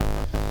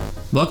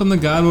Welcome to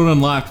God Mode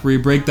Unlocked, where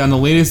we break down the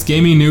latest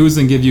gaming news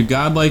and give you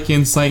godlike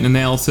insight and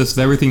analysis of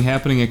everything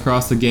happening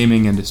across the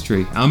gaming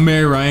industry. I'm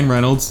Mayor Ryan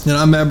Reynolds. And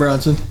I'm Matt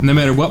Bronson. And no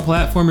matter what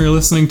platform you're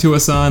listening to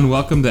us on,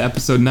 welcome to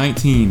episode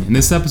 19. In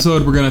this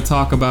episode, we're going to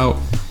talk about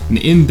an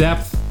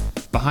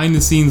in-depth,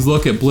 behind-the-scenes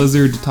look at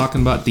Blizzard,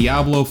 talking about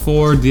Diablo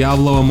 4,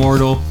 Diablo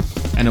Immortal,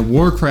 and a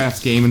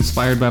Warcraft game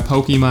inspired by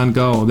Pokemon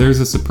Go. There's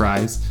a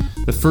surprise.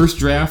 The first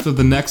draft of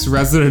the next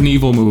Resident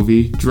Evil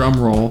movie, drum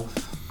roll.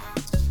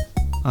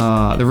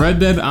 The Red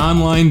Dead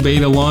Online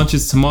beta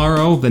launches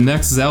tomorrow. The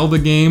next Zelda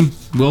game.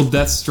 Will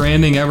Death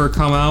Stranding ever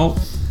come out?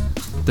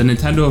 The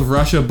Nintendo of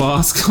Russia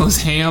boss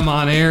goes ham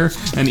on air.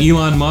 And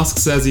Elon Musk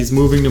says he's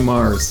moving to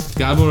Mars.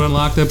 God Mode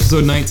Unlocked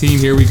episode 19.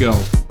 Here we go.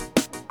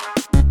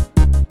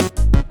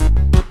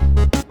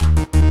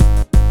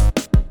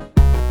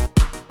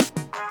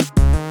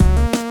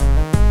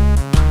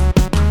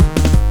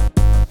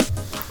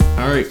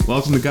 Alright,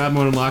 welcome to God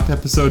Mode Unlocked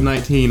episode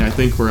 19. I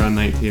think we're on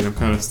 19. I'm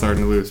kind of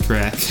starting to lose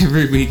track.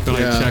 Every week when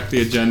I check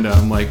the agenda,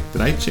 I'm like, did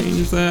I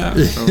change that?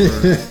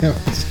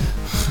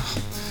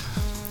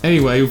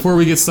 Anyway, before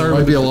we get started... It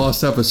might be a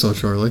lost episode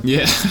shortly.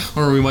 Yeah,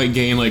 or we might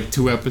gain like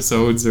 2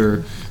 episodes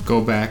or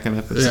go back an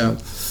episode.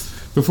 Yeah.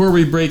 Before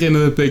we break into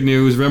the big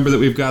news, remember that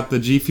we've got the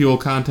G Fuel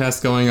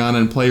contest going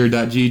on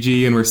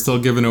player.gg, and we're still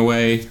giving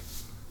away...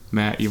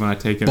 Matt, you want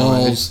to take it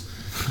away?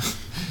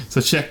 So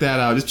check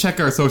that out. Just check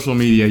our social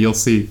media. You'll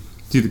see.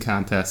 Do the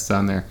contests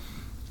on there.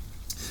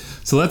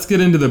 So let's get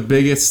into the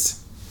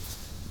biggest,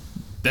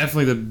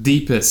 definitely the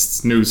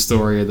deepest news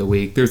story of the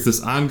week. There's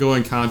this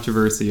ongoing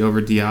controversy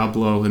over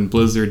Diablo and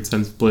Blizzard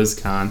since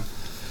BlizzCon.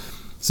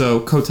 So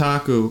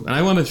Kotaku, and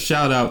I want to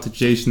shout out to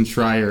Jason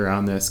Schreier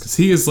on this, because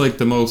he is like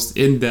the most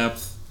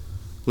in-depth,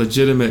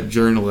 legitimate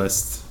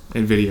journalist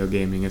in video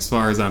gaming as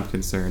far as I'm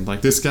concerned.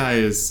 Like, this guy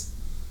is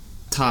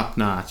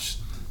top-notch.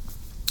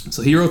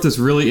 So he wrote this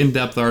really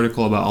in-depth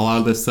article about a lot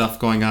of this stuff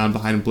going on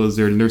behind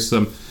Blizzard, and there's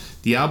some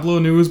Diablo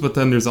news, but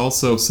then there's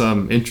also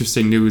some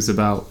interesting news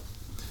about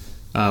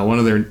one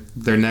of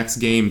their next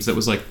games that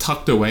was like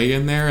tucked away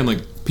in there, and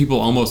like people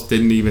almost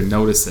didn't even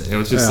notice it. It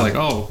was just like,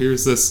 oh,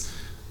 here's this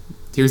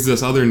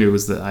other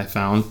news that I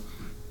found.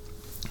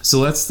 So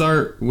let's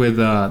start with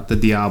the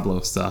Diablo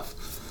stuff.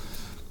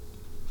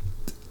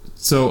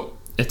 So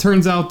it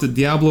turns out that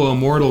Diablo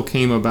Immortal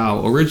came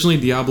about. Originally,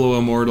 Diablo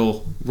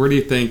Immortal, where do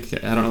you think...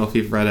 I don't know if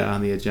you've read it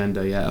on the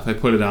agenda yet, if I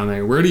put it on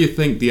there. Where do you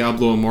think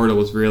Diablo Immortal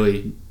was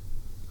really...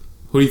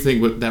 Who do you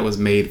think that was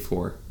made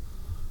for?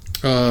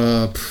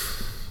 China.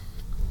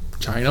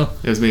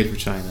 It was made for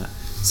China.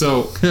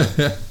 So,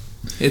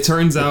 it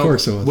turns out,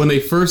 when they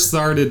first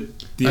started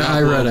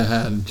Diablo... I read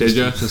ahead, just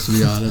to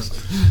be honest.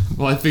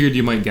 Well, I figured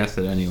you might guess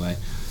it anyway.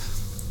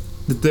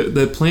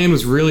 The plan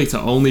was really to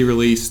only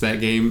release that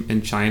game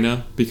in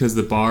China because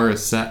the bar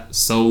is set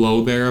so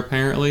low there,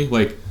 apparently.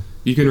 Like,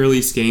 you can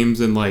release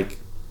games in, like,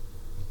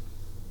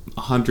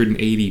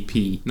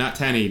 180p. Not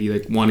 1080,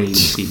 like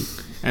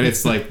 180p. And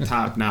it's, like,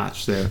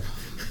 top-notch there.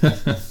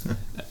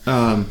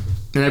 And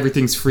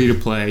everything's free to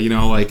play. You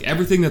know, like,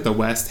 everything that the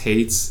West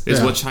hates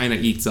is what China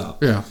eats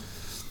up. Yeah.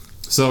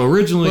 So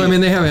originally... Well, I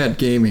mean, they haven't had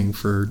gaming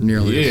for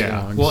nearly as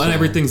long. Well, and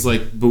everything's,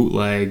 like,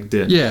 bootlegged.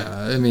 Yeah,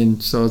 I mean,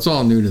 so it's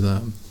all new to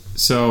them.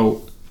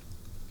 So,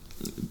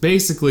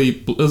 basically,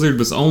 Blizzard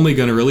was only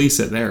going to release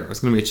it there. It was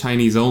going to be a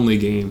Chinese-only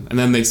game. And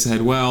then they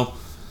said, well,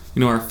 you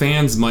know, our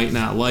fans might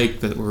not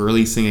like that we're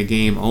releasing a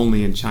game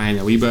only in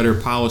China. We better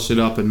polish it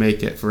up and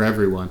make it for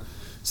everyone.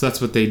 So that's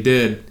what they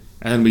did.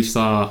 And we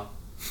saw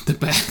the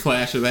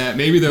backlash of that.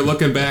 Maybe they're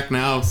looking back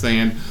now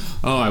saying,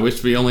 oh, I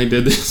wish we only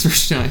did this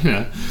for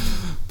China.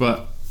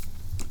 But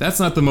that's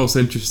not the most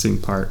interesting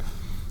part.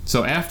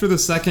 So after the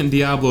second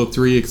Diablo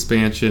 3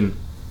 expansion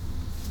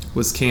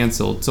was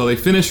canceled. So they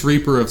finished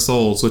Reaper of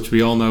Souls, which we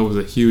all know was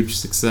a huge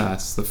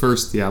success, the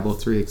first Diablo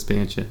 3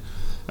 expansion.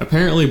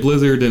 Apparently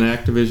Blizzard and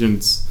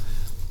Activision's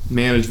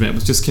management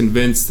was just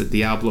convinced that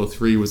Diablo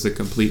 3 was a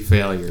complete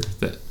failure,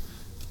 that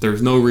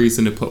there's no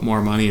reason to put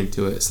more money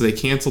into it. So they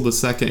canceled the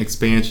second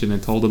expansion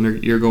and told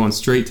them you're going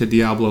straight to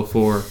Diablo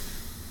 4,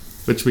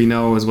 which we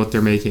know is what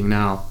they're making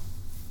now.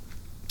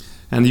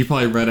 And you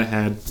probably read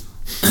ahead,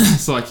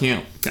 so I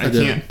can't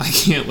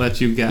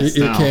let you guess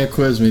now. You can't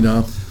quiz me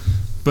now.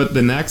 But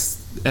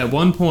at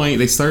one point,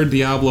 they started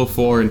Diablo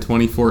 4 in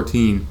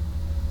 2014.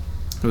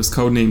 It was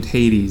codenamed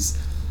Hades,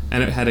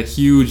 and it had a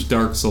huge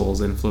Dark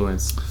Souls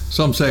influence.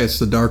 Some say it's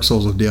the Dark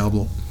Souls of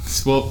Diablo.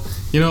 Well,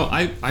 you know,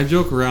 I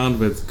joke around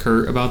with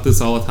Kurt about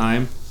this all the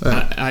time.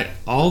 Yeah.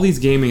 All these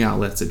gaming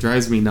outlets, it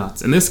drives me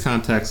nuts. In this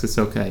context, it's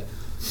okay.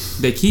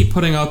 They keep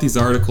putting out these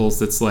articles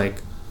that's like,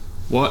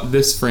 what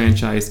this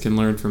franchise can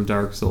learn from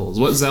Dark Souls.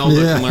 What Zelda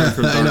can learn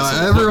from Dark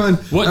Souls. Everyone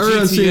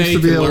GTA seems to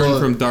be can able learn to...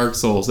 from Dark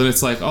Souls. And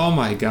it's like, oh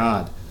my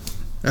god.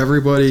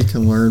 Everybody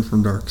can learn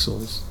from Dark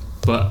Souls.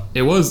 But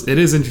it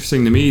is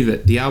interesting to me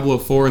that Diablo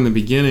 4 in the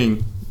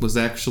beginning was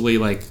actually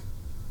like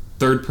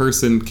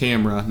third-person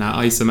camera, not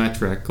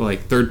isometric,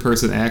 like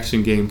third-person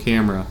action game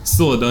camera.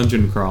 Still a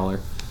dungeon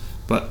crawler.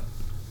 But,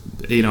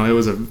 you know, it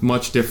was a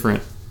much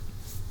different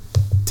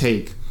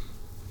take.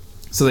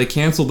 So they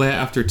canceled that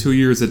after 2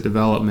 years of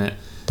development,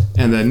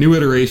 and the new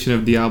iteration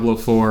of Diablo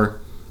 4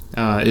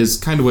 is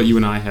kind of what you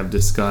and I have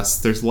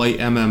discussed. There's light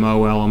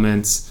MMO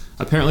elements.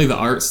 Apparently the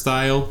art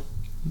style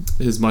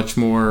is much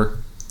more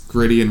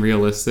gritty and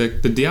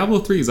realistic. Did Diablo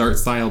 3's art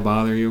style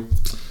bother you?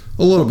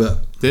 A little bit.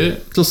 Did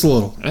it? Just a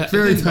little.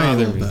 Very didn't tiny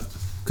bother little me. bit.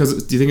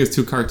 Because do you think it's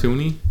too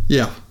cartoony?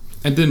 Yeah.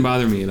 It didn't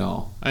bother me at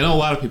all. I know a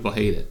lot of people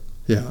hate it.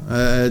 Yeah.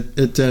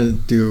 It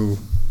didn't do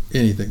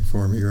anything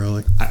for me,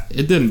 really.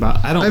 It didn't bother.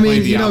 I don't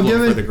play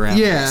Diablo for the graphics.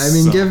 Yeah, I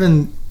mean,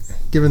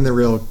 given the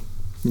real,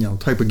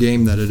 type of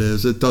game that it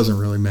is, it doesn't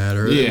really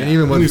matter. Yeah. And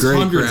even with there's great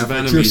hundreds of graphics,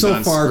 enemies you're so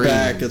on far screen.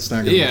 back, it's not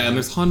going to Yeah, and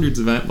there's hundreds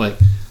of like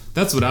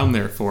that's what I'm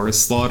there for, is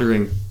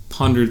slaughtering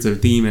hundreds of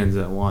demons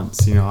at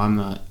once. I'm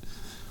not.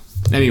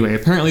 Anyway,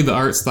 apparently the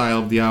art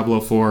style of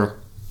Diablo 4,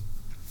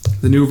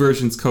 the new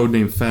version's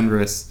codenamed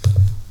Fenris,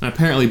 and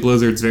apparently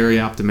Blizzard's very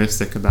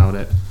optimistic about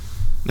it.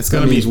 It's That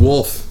gonna means be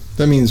wolf.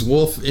 That means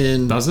wolf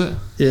in... Does it?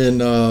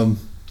 In,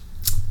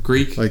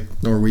 Greek? like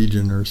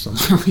Norwegian or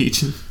something.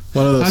 Norwegian.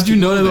 One of those, How'd you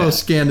know one of that? those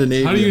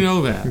Scandinavian. How do you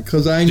know that?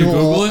 Because I Did you know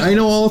Google it? I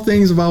know all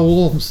things about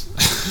wolves.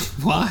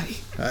 Why?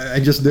 I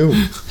just do.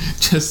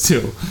 Just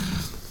two.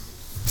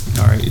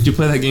 Alright, did you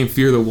play that game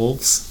Fear the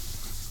Wolves?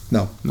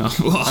 No. No.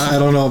 I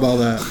don't know about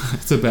that.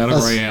 It's a battle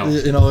royale.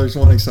 There's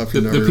one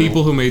exception. The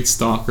people who made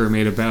Stalker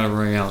made a battle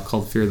royale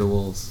called Fear the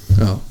Wolves.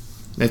 Oh.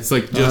 It's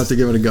like I'll have just... to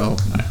give it a go.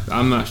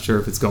 I'm not sure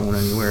if it's going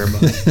anywhere,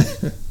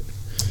 but...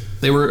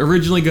 They were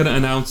originally going to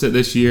announce it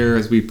this year,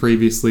 as we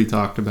previously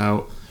talked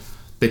about.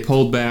 They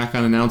pulled back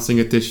on announcing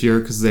it this year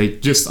because they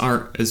just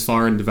aren't as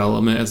far in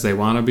development as they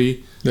want to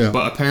be. Yeah.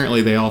 But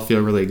apparently they all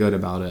feel really good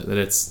about it, that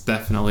it's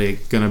definitely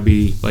going to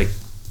be like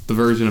the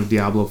version of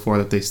Diablo 4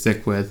 that they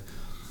stick with.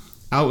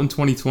 Out in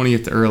 2020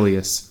 at the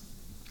earliest.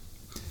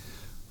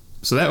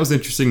 So that was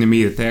interesting to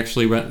me that they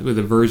actually went with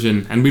a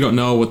version, and we don't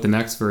know what the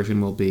next version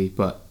will be,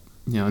 but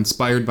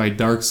inspired by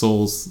Dark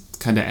Souls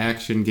kind of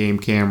action game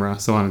camera,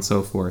 so on and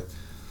so forth.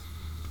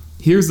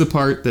 Here's the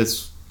part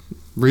that's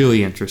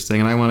really interesting,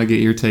 and I want to get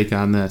your take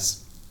on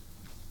this.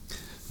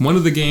 One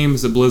of the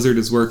games that Blizzard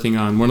is working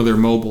on, one of their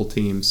mobile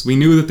teams, we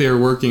knew that they were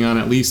working on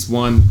at least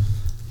one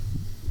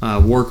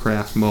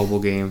Warcraft mobile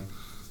game.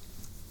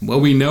 What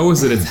we know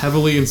is that it's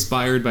heavily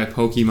inspired by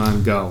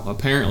Pokemon Go.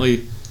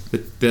 Apparently,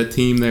 the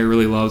team there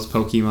really loves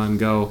Pokemon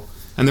Go,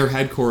 and their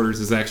headquarters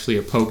is actually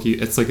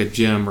it's like a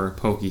gym or a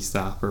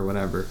Pokestop or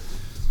whatever.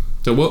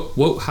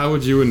 So how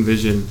would you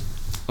envision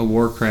a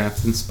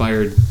Warcraft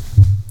inspired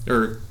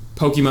or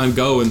Pokemon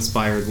Go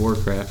inspired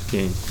Warcraft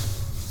game?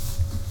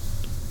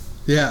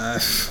 Yeah,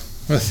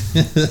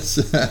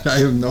 I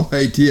have no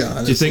idea,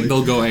 honestly. Do you think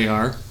they'll go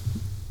AR?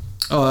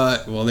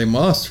 Well, they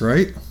must,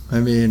 right? I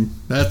mean,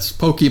 that's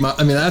Pokemon.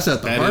 I mean, that's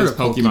at the heart of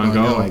Pokemon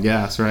Go, I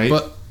guess, right?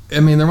 But I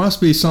mean, there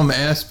must be some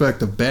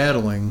aspect of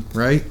battling,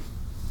 right?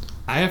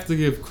 I have to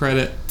give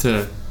credit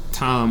to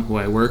Tom, who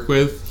I work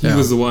with. He Yeah.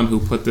 was the one who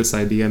put this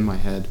idea in my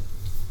head.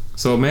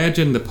 So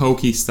imagine the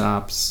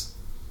Pokestops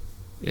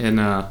in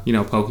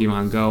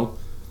Pokemon Go,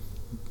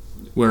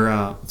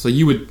 where so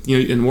you would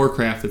in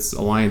Warcraft it's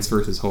Alliance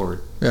versus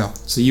Horde. Yeah.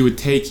 So you would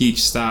take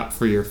each stop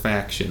for your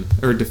faction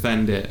or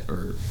defend it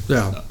or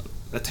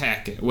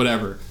attack it,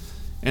 whatever.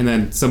 And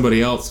then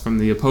somebody else from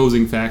the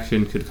opposing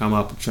faction could come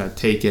up and try to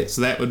take it.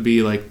 So that would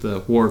be like the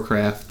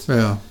Warcraft.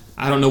 Yeah.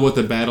 I don't know what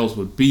the battles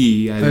would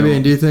be. I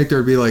mean, do you think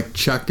there'd be like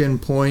check-in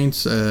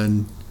points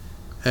and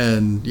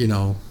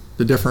the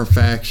different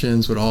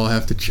factions would all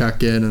have to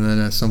check in, and then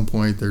at some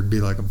point there'd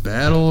be like a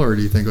battle, or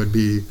do you think it would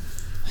be?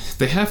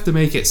 They have to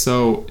make it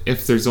so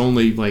if there's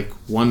only like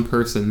one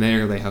person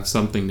there, they have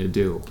something to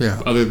do.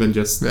 Yeah. Other than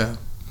just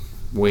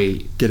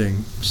wait.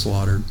 Getting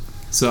slaughtered.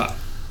 So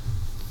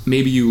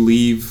maybe you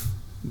leave.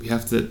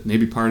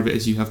 Maybe part of it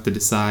is you have to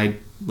decide.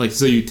 Like,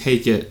 so you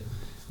take it.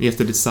 You have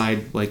to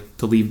decide like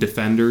to leave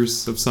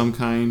defenders of some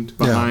kind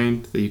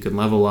behind that you can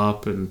level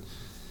up and.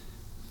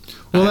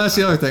 Well, that's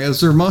the other thing is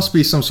there must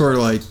be some sort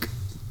of like,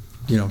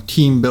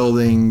 team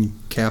building,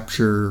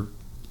 capture.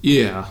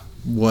 Yeah.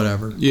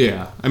 Whatever.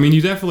 Yeah. I mean,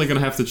 you're definitely going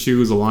to have to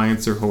choose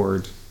Alliance or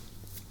Horde.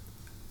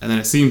 And then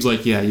it seems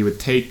like, you would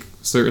take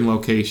certain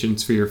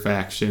locations for your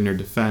faction or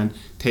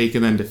take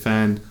and then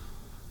defend.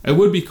 It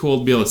would be cool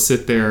to be able to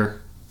sit there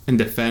and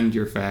defend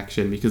your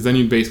faction, because then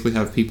you'd basically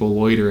have people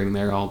loitering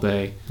there all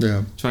day.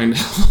 Yeah. Trying to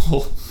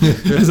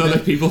as other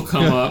people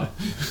come up.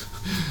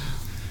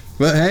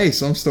 But hey,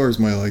 some stores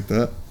might like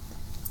that.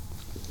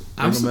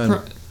 I'm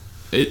surprised.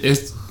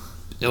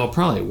 It'll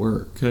probably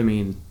work. I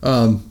mean,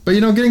 but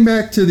getting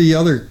back to the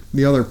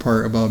other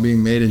part about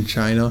being made in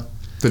China,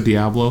 the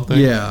Diablo thing.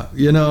 Yeah,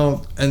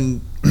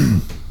 and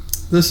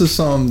this is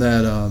something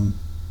that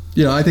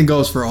I think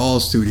goes for all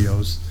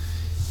studios.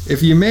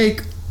 If you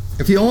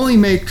only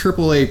make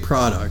AAA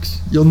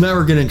products, you'll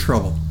never get in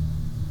trouble.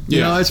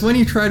 It's when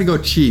you try to go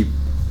cheap.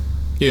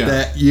 Yeah.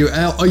 That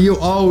you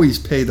always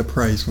pay the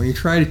price when you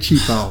try to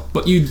cheap out.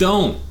 But you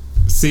don't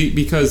see,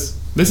 because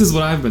this is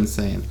what I've been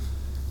saying.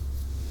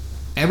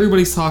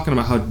 Everybody's talking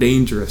about how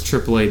dangerous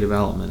AAA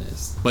development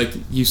is. Like,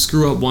 you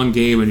screw up one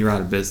game and you're out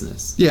of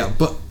business. Yeah,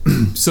 but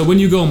so when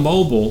you go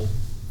mobile,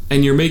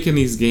 and you're making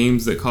these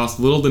games that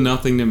cost little to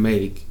nothing to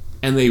make,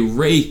 and they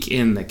rake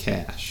in the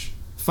cash.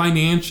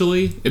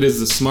 Financially, it is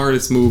the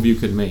smartest move you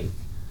could make.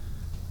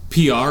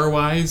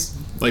 PR-wise,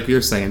 like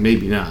you're saying,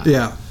 maybe not.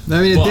 Yeah.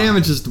 I mean, it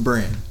damages the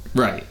brand.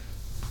 Right.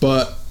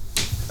 But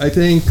I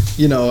think,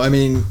 you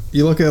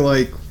look at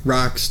like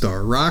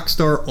Rockstar.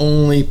 Rockstar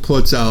only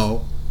puts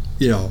out,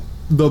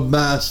 the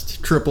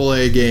best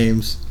AAA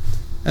games,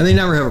 and they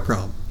never have a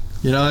problem.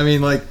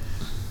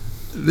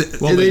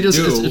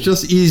 It's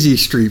just easy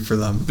street for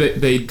them.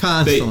 They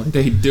constantly.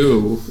 They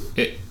do.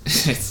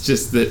 It's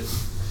just that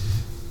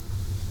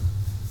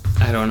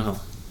I don't know.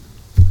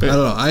 I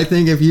don't know. I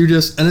think if you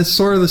and it's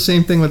sort of the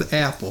same thing with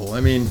Apple.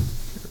 Except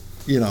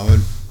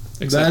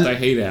I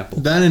hate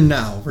Apple. Then and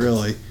now,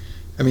 really.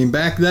 I mean,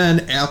 back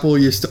then, Apple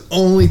used to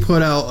only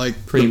put out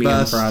like premium the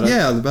best products.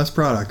 Yeah, the best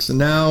products. And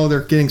now they're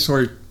getting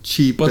sort of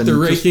cheap. But they're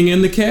raking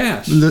in the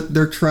cash.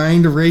 They're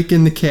trying to rake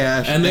in the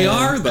cash. And they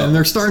are, though. And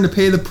they're starting to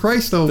pay the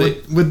price, though,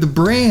 with the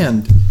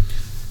brand.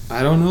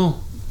 I don't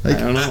know. I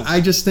don't know. I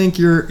just think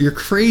you're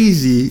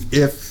crazy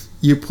if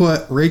you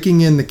put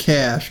raking in the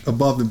cash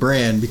above the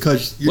brand,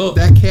 because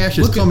that cash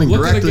is coming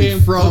directly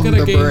from the brand. Look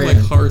at a game like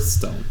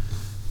Hearthstone.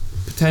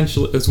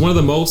 Potentially, it's one of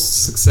the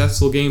most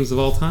successful games of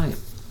all time.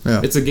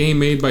 Yeah. It's a game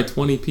made by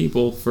 20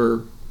 people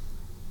for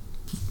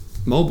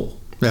mobile.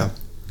 Yeah.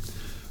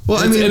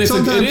 Well, it is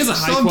a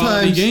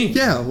high-quality game.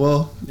 Yeah,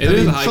 well, it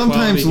is a high-quality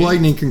sometimes game.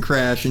 Lightning can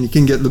crash, and you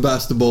can get the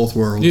best of both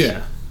worlds.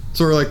 Yeah.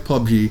 Sort of like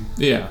PUBG.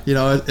 Yeah.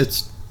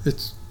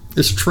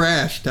 It's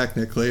trash,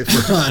 technically, if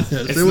we're honest.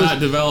 It's not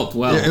developed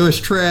well. It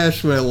was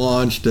trash when it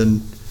launched, but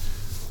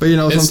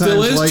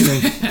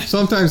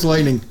sometimes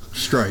lightning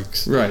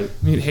strikes. Right.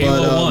 I mean,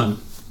 Halo 1.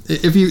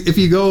 If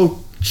you go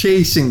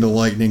chasing the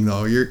lightning,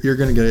 though, you're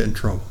going to get in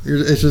trouble.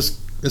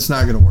 It's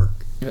not going to work.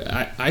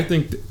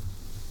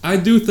 I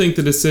do think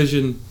the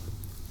decision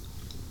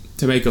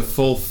to make a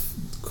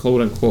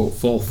quote unquote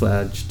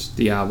full-fledged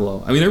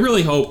Diablo. I mean,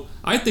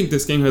 I think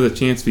this game has a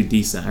chance to be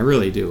decent. I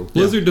really do.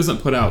 Blizzard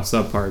doesn't put out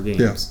subpar games.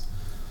 Yeah.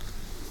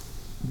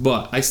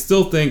 But I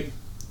still think...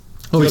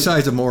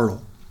 besides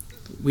Immortal.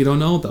 We don't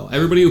know, though.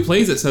 Everybody who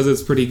plays it says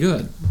it's pretty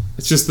good.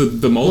 It's just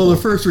the mobile. Well, the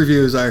first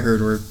reviews I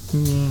heard were, not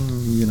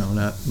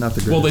the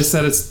greatest. Well, they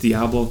said it's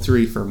Diablo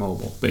 3 for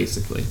mobile,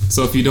 basically.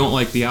 So if you don't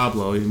like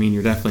Diablo,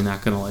 you're definitely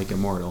not going to like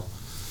Immortal.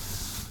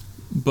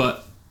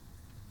 But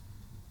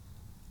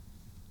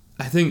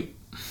I think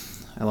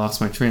I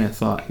lost my train of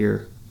thought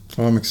here.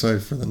 Oh, I'm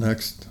excited for the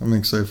next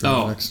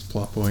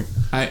plot point.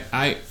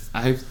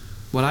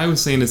 What I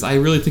was saying is I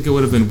really think it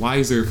would have been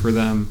wiser for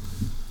them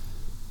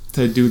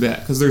to do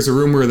that, because there's a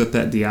rumor that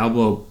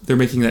they're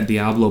making that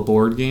Diablo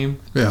board game.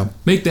 Yeah.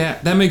 Make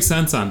that makes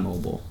sense on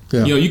mobile.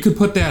 Yeah. You could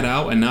put that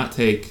out and not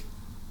take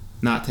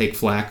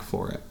flack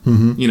for it.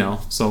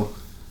 Mm-hmm. So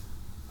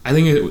I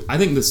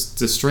think the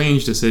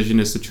strange decision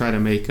is to try to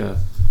make a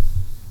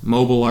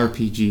mobile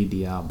RPG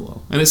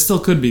Diablo, and it still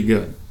could be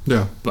good.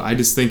 Yeah. But I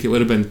just think it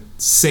would have been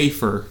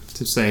safer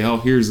to say, oh,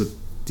 here's a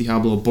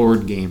Diablo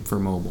board game for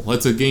mobile.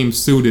 It's a game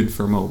suited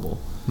for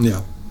mobile.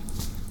 Yeah.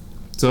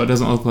 So it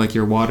doesn't look like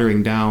you're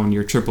watering down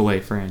your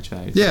AAA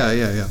franchise.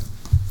 Yeah.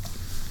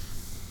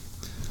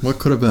 What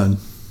could have been?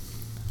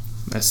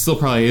 That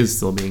probably is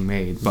still being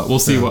made, but we'll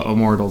see what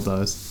Immortal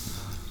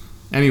does.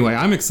 Anyway,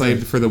 I'm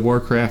excited for the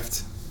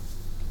Warcraft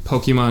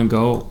Pokemon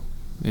Go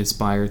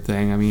inspired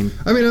thing. I mean,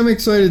 I'm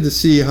excited to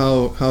see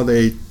how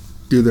they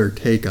do their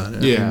take on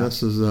it. Yeah. I mean,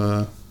 this is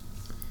I'm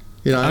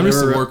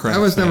just a Warcraft I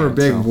was never a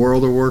big fan,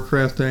 World of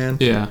Warcraft fan.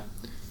 Yeah.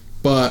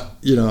 But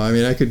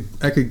I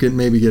could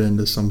maybe get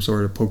into some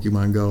sort of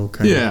Pokemon Go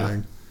kind of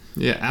thing.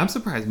 Yeah, I'm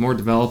surprised more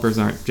developers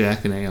aren't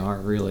jacking AR,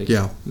 really.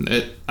 Yeah.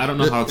 I don't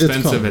know how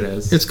expensive it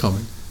is. It's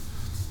coming.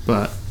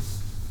 But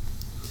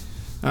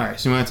all right,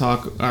 so you want to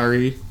talk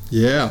RE?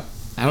 Yeah.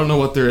 I don't know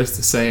what there is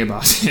to say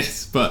about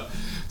this, but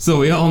so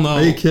we all know.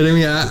 Are you kidding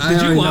me?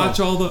 Did you watch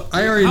all the?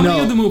 I already know.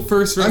 How many of the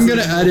first? I'm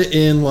gonna edit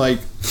in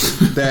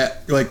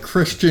that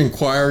Christian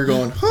choir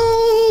going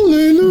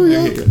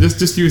hallelujah.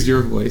 Just use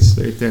your voice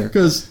right there.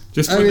 Because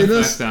just put an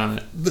effect on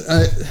it.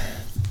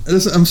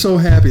 I'm so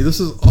happy. This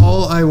is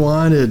all I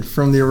wanted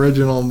from the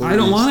original movie. I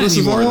don't want it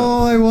anymore. This is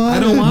all I wanted. I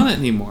don't want it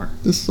anymore.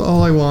 This is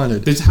all I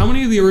wanted. How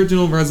many of the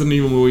original Resident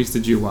Evil movies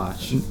did you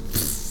watch?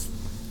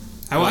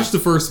 I watched the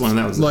first one.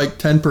 That was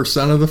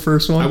 10% of the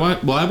first one.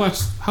 I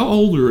watched. How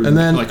old were you? And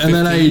then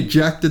I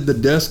ejected the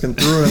disc and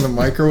threw it in the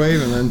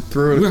microwave and then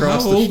threw it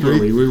across the street. How old were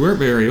we? We weren't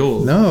very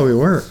old. No, we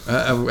weren't.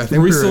 I think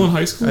were we still in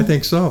high school? I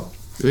think so.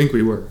 I think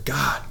we were.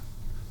 God.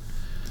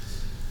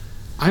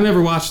 I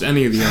never watched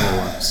any of the other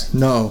ones.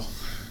 No.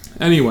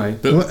 Anyway,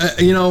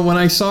 when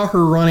I saw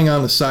her running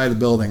on the side of the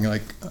building,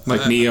 like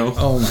Neo.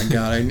 Oh my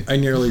God! I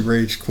nearly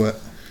rage quit.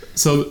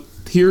 So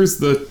here's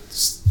the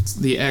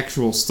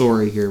actual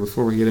story here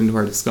before we get into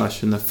our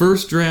discussion. The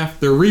first draft,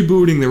 they're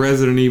rebooting the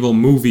Resident Evil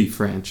movie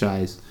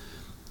franchise,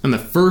 and the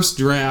first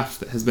draft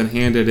that has been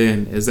handed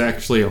in is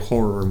actually a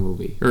horror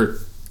movie, or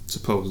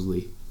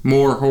supposedly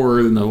more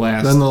horror than the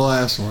last. Than the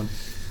last one.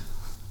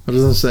 It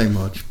doesn't say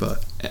much,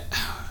 but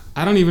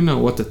I don't even know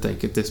what to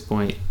think at this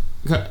point.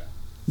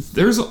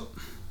 There's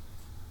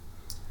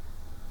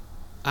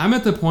I'm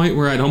at the point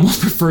where I'd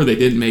almost prefer they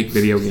didn't make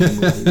video game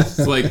movies.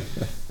 It's like,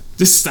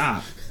 just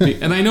stop.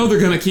 And I know they're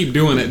going to keep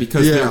doing it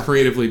because they're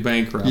creatively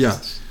bankrupt.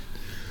 Yes.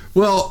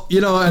 Well,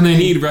 and they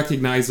need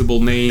recognizable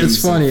names.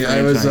 It's funny.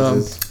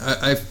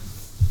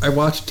 I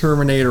watched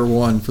Terminator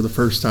 1 for the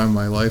first time in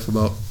my life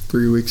about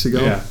 3 weeks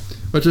ago. Yeah.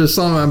 Which is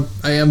something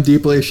I am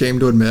deeply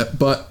ashamed to admit,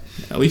 but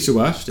at least you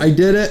watched it. I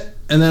did it,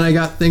 and then I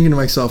got thinking to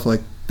myself,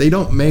 like, they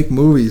don't make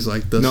movies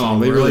like this No,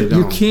 anymore. they really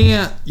don't.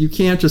 You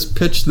can't just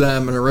pitch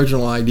them an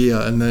original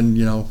idea and then,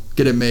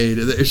 get it made.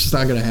 It's just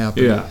not going to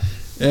happen. Yeah.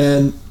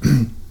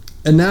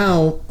 And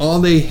now all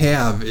they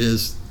have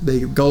is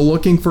they go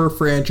looking for a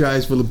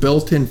franchise with a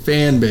built-in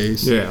fan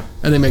base. Yeah.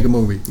 And they make a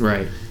movie.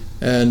 Right.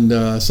 And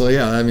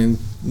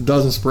it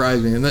doesn't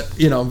surprise me. And that,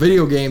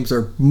 video games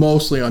are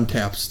mostly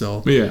untapped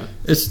still. Yeah.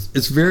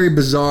 It's very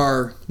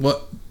bizarre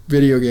what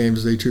video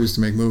games they choose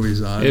to make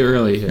movies on. It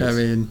really is. I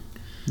mean,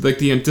 like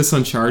this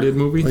Uncharted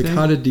movie thing?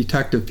 How did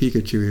Detective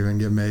Pikachu even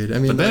get made? I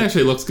mean, but that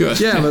actually looks good.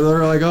 Yeah, but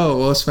they're like, oh,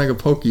 well, let's make a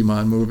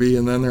Pokemon movie.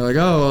 And then they're like,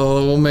 oh,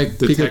 well, we'll make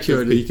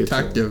Pikachu a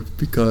detective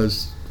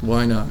because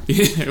why not?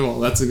 Yeah, well,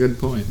 that's a good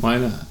point. Why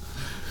not?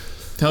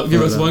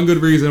 Give us one good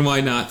reason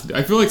why not to do.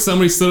 I feel like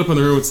somebody stood up in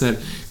the room and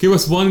said, give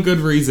us one good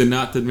reason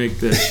not to make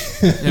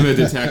him a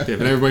detective.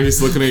 And everybody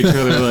just looking at each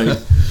other like,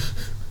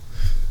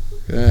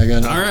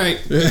 all right,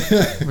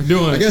 we're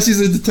doing it. I guess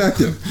he's a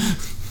detective.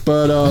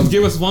 But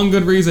give us one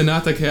good reason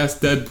not to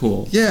cast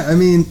Deadpool. Yeah, I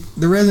mean,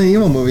 the Resident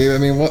Evil movie, I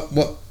mean,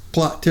 what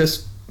plot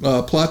twist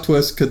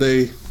could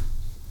they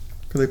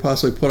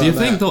possibly put on that? Do you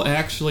think they'll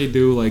actually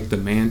do, like, the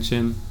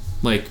Mansion,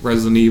 like,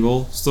 Resident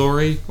Evil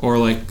story? Or,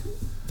 like,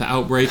 the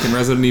Outbreak in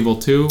Resident Evil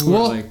 2?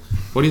 Well, like,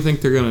 what do you think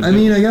they're going to do? I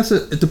mean, I guess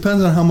it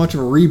depends on how much of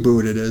a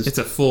reboot it is. It's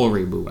a full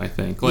reboot, I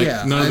think. Like,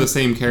 none of the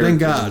same characters.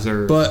 Thank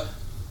God. But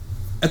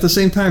at the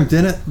same time,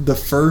 didn't the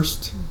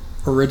first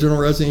original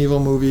Resident Evil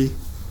movie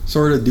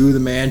sort of do the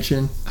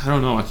mansion? I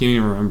don't know. I can't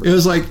even remember. It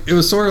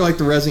was sort of like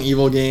the Resident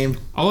Evil game.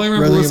 All I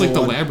remember was like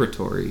the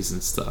laboratories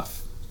and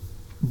stuff,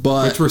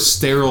 which were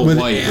sterile white,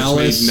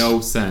 which made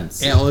no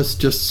sense. Alice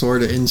just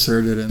sort of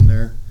inserted in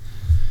there.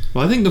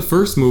 Well, I think the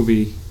first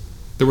movie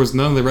there was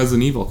none of the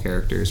Resident Evil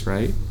characters,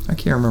 right? I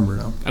can't remember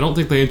now. I don't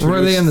think they introduced. Or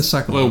were they in the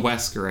second one?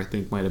 Wesker, I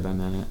think, might have been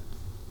in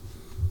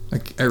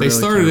it. They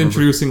started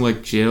introducing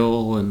like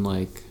Jill and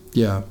like.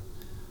 Yeah.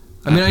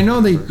 I mean, I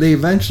know they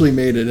eventually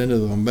made it into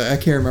them, but I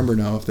can't remember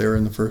now if they were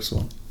in the first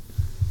one.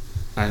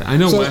 I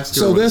know Wesker.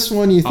 So this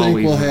one you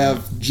think will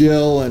have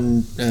Jill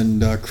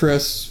and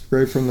Chris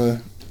right from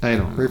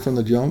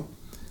the jump?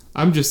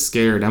 I'm just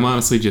scared. I'm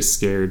honestly just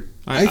scared.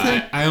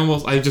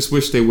 I just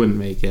wish they wouldn't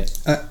make it.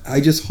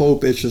 I just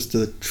hope it's just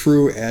a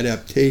true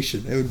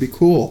adaptation. It would be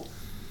cool.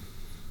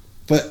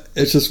 But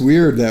it's just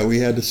weird that we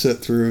had to sit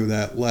through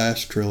that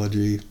last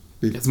trilogy.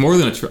 It's more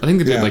than a trilogy. I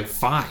think they did like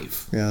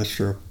 5. Yeah, that's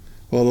true.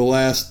 Well, the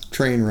last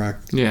train wreck.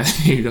 Yeah,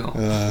 there you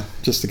go.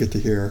 Just to get to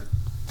here.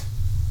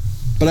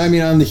 But I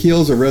mean, on the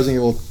heels of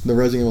the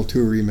Resident Evil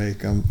 2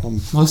 remake,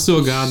 let's do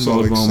a God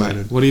mode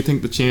moment. What do you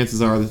think the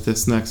chances are that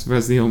this next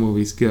Resident Evil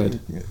movie's good?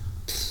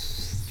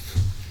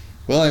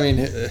 Well, I mean,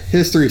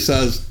 history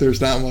says there's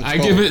not much. I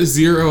give it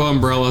 0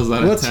 umbrellas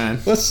out of 10.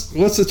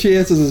 What's the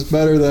chances it's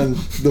better than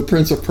the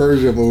Prince of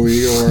Persia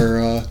movie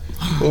or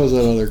what was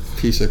that other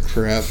piece of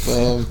crap?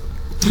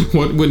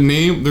 What would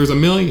name? There's a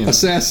million.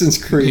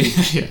 Assassin's Creed.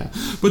 Yeah.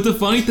 But the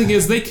funny thing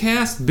is, they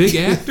cast big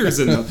actors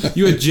in them.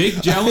 You had Jake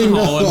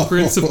Gyllenhaal in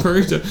Prince of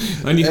Persia,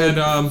 and you had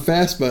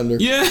Fassbender.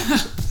 Yeah.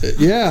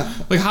 Yeah.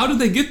 Like, how did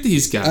they get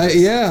these guys?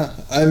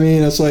 I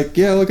mean, it's like,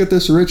 look at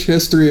this rich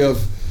history of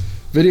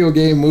video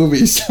game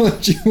movies.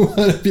 Don't you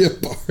want to be a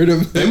part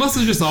of it? They must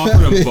have just offered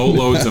them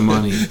boatloads of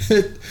money.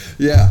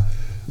 Yeah.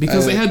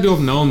 Because they had to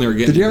have known they were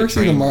getting. Did you ever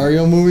see the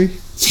Mario movie?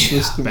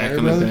 Yeah, back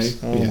in the day.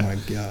 Oh my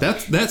God.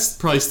 That's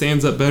probably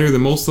stands up better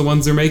than most of the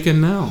ones they're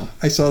making now.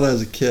 I saw that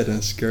as a kid and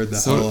it scared the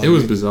hell out of me. It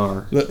was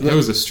bizarre. It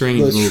was a strange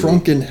movie. The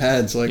shrunken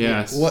heads. Like,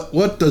 yes.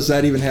 What does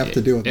that even have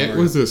to do with Mario? It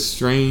was a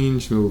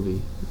strange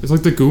movie. It's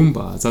like the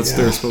Goombas. That's what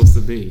they're supposed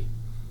to be.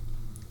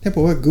 Yeah,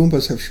 but what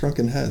Goombas have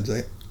shrunken heads?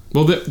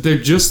 Well, they're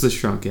just the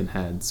shrunken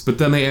heads, but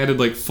then they added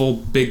like full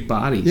big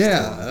bodies.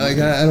 Yeah, I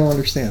don't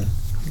understand.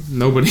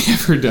 Nobody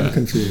ever does. I'm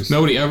confused.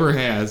 Nobody ever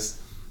has.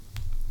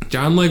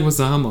 John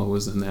Leguizamo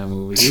was in that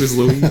movie. He was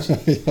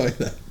Luigi. Like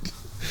that.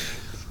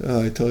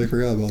 Oh, I totally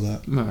forgot about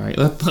that. All right,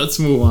 let's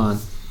move on.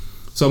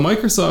 So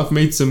Microsoft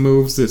made some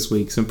moves this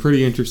week, some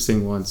pretty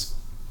interesting ones.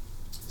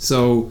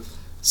 So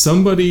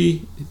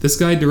this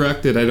guy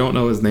directed, I don't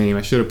know his name,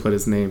 I should have put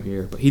his name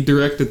here, but he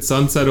directed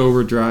Sunset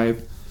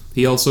Overdrive.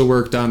 He also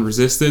worked on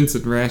Resistance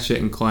and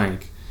Ratchet and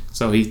Clank.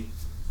 So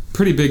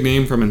pretty big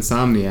name from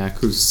Insomniac,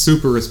 whose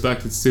super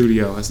respected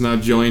studio has now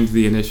joined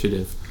the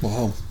initiative.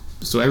 Wow.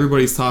 So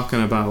everybody's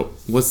talking about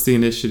what's the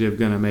initiative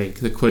going to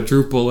make, the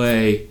quadruple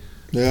A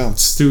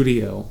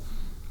studio.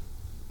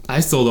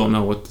 I still don't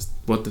know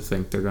what to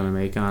think they're going to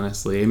make,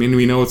 honestly. I mean,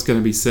 we know it's going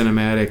to be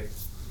cinematic,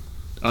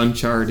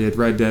 Uncharted,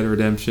 Red Dead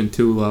Redemption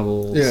 2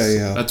 levels.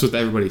 Yeah. That's what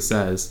everybody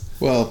says.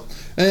 Well,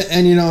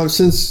 and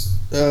since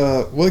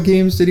What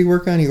games did he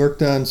work on? He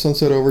worked on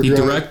Sunset Overdrive.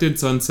 He directed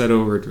Sunset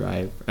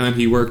Overdrive, and then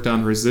he worked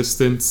on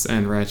Resistance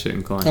and Ratchet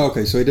and Clank. Oh,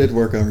 okay, so he did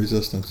work on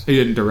Resistance. He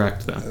didn't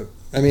direct them.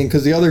 I mean,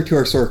 because the other two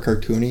are sort of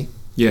cartoony.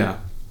 Yeah.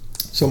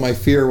 So my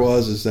fear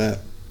is that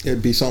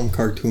it'd be something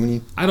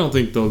cartoony. I don't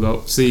think they'll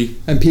go. See,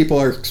 and people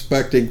are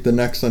expecting the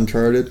next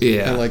Uncharted.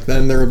 Yeah. And like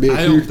then there would be a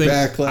huge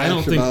backlash. I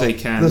don't think they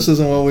can. This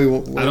isn't what we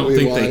wanted. I don't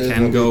think they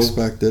can go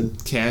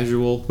expected.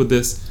 Casual with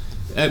this.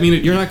 I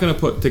mean, you're not going to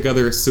put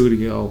together a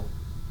studio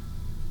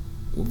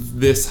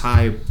this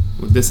high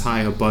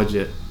a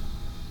budget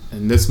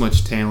and this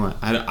much talent.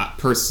 I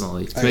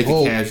personally to make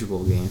a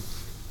casual game.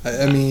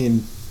 I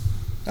mean,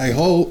 I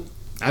hope.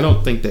 I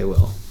don't think they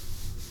will.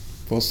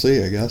 We'll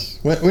see, I guess.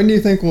 When do you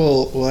think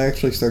we'll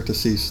actually start to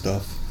see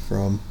stuff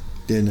from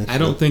the initiative? I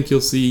don't think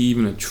you'll see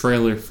even a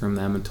trailer from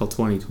them until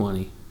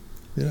 2020.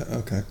 Yeah,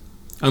 okay.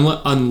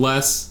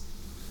 Unless,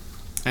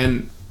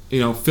 and you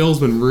know, Phil's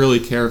been really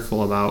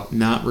careful about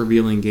not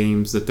revealing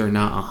games that they're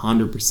not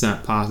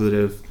 100%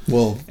 positive.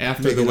 Well,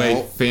 after the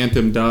way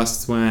Phantom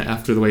Dust went,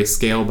 after the way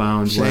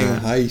Scalebound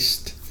went.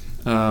 Heist.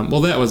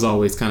 Well, that was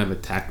always kind of a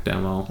tech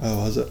demo.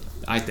 Oh, was it?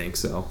 I think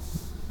so.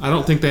 I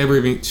don't think they ever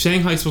even...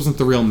 Shanghai wasn't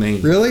the real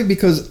name. Really?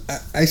 Because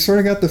I sort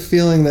of got the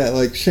feeling that,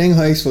 like,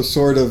 Shanghai was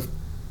sort of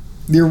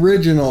the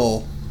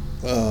original,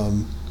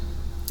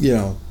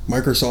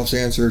 Microsoft's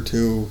answer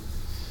to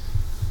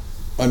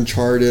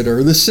Uncharted,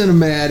 or the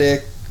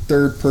cinematic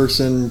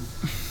third-person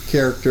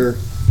character.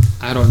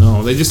 I don't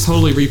know. They just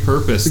totally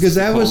repurposed because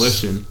that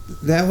Coalition.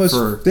 That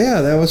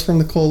was from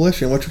the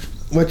Coalition,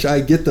 which I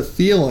get the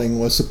feeling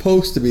was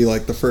supposed to be,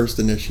 like, the first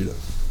initiative.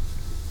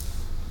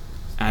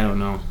 I don't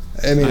know.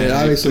 I mean, it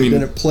obviously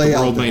didn't play out.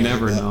 The world may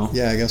never know.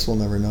 Yeah, I guess we'll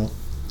never know.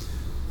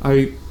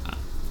 I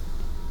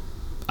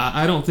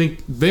don't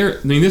think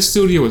this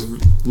studio was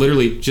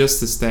literally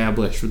just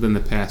established within the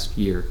past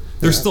year.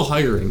 They're still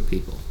hiring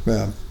people.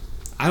 Yeah.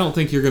 I don't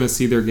think you're going to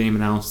see their game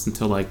announced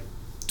until like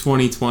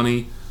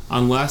 2020,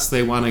 unless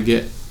they want to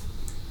get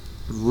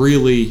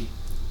really,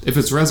 if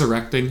it's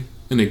resurrecting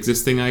an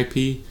existing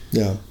IP.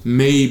 Yeah.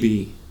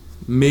 Maybe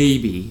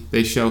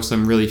they show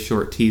some really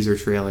short teaser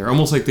trailer,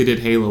 almost like they did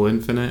Halo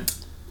Infinite.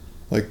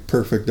 Like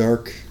Perfect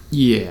Dark.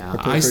 Yeah,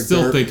 I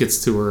still think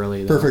it's too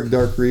early, though. Perfect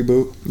Dark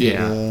reboot.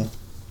 Yeah,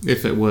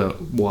 if it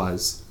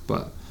was.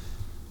 But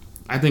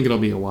I think it'll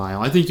be a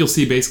while. I think you'll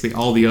see basically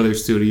all the other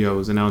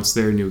studios announce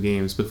their new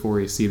games before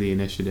you see the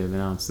initiative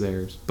announce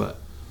theirs. But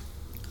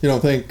you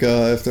don't think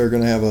if they're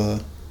going to have a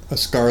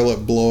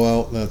Scarlet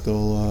blowout that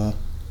they'll,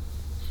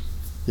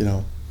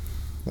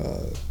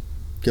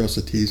 give us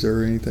a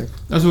teaser or anything?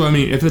 That's what I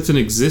mean. If it's an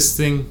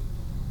existing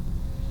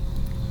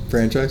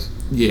franchise?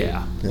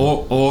 Yeah.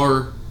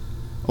 Or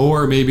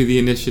maybe the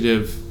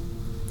initiative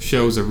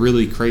shows a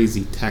really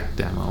crazy tech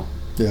demo.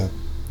 Yeah.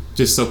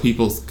 Just so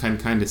people can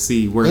kind of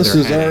see where this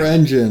they're is our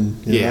engine.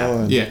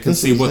 Can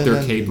see what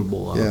they're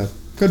capable of. Yeah,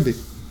 could be.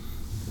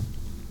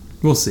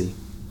 We'll see.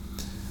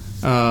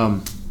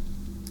 So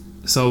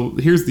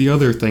here's the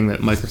other thing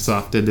that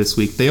Microsoft did this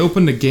week. They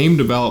opened a game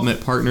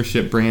development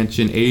partnership branch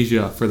in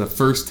Asia for the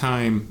first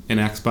time in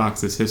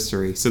Xbox's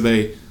history. So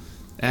they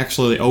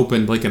actually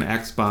opened like an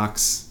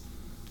Xbox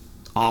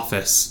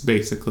office,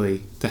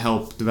 basically, to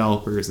help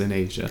developers in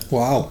Asia.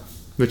 Wow.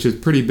 Which is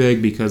pretty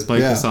big because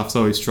Microsoft's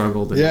always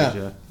struggled in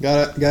Asia.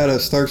 Gotta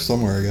start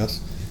somewhere, I guess.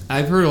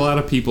 I've heard a lot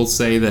of people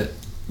say that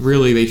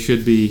really they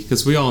should be,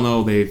 because we all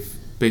know they've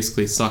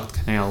basically sucked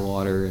canal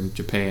water in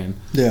Japan.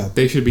 Yeah.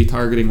 They should be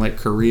targeting like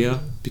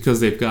Korea because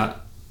they've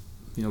got,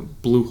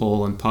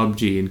 Bluehole and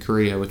PUBG in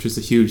Korea, which was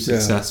a huge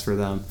success for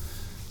them.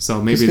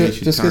 So maybe they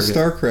should target. Just get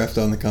StarCraft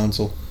on the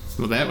console.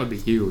 Well, that would be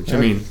huge.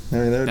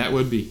 That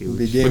would be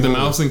huge. With the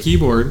mouse and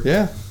keyboard.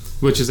 Yeah.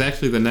 Which is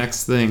actually the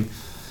next thing.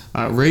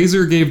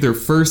 Razer gave their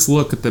first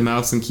look at the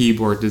mouse and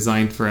keyboard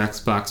designed for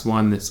Xbox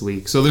One this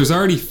week. So there's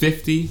already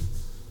 50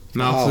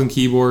 mouse and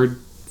keyboard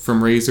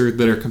from Razer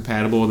that are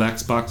compatible with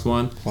Xbox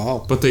One.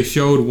 Wow. But they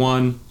showed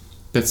one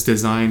that's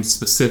designed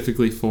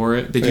specifically for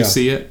it. Did you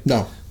see it?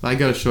 No. I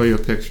got to show you a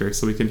picture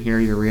so we can hear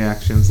your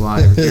reactions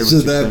live and hear what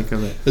you think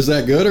of it. Is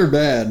that good or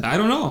bad? I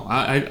don't know.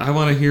 I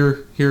want to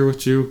hear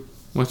what you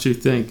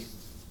think.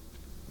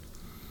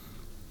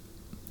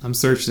 I'm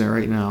searching it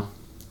right now.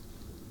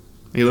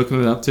 Are you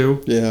looking it up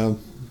too? Yeah.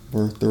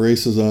 The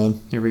race is on.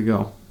 Here we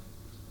go.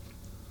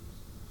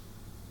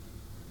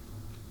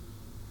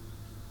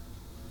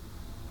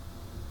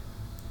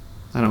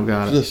 I don't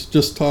got it.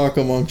 Just talk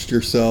amongst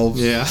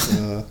yourselves.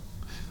 Yeah.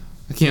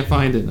 I can't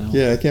find it now.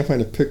 Yeah, I can't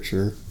find a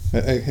picture.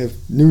 I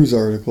have news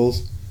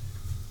articles.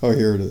 Oh,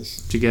 here it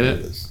is. Did you get it?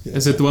 It is. Yeah.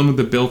 Is it the one with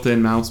the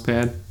built-in mouse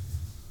pad?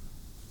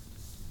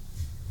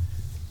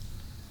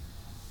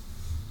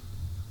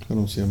 I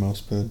don't see a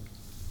mouse pad.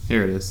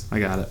 Here it is. I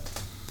got it.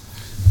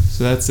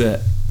 So that's it.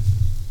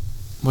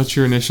 What's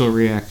your initial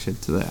reaction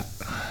to that?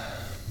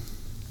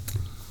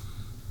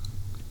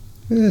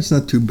 It's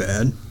not too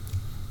bad.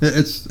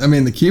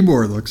 The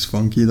keyboard looks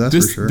funky, that's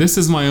for sure. This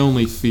is my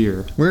only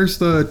fear. Where's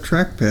the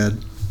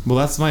trackpad? Well,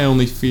 that's my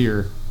only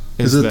fear.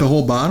 Is it the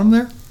whole bottom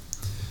there?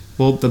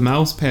 Well, the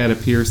mouse pad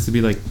appears to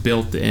be like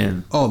built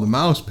in. Oh, the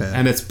mouse pad.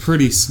 And it's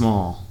pretty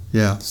small.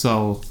 Yeah.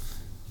 So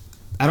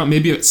I don't.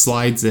 Maybe it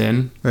slides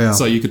in. Yeah.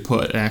 So you could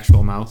put an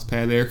actual mouse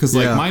pad there, because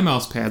like Yeah. my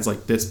mouse pad's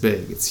like this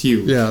big. It's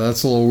huge. Yeah,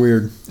 that's a little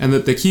weird. And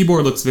the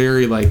keyboard looks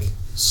very like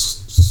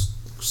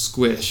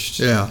squished.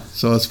 Yeah,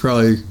 so it's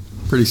probably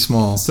pretty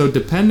small. So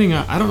depending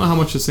on, I don't know how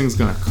much this thing's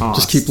gonna cost.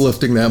 Just keep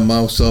lifting that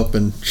mouse up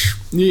and.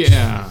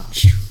 Yeah.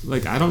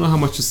 Like I don't know how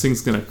much this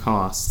thing's gonna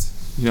cost.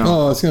 You know.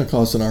 Oh, it's gonna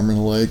cost an arm and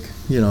a leg.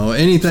 You know,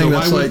 anything So why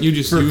that's wouldn't like you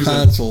just for use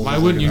consoles. why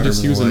is wouldn't like you an just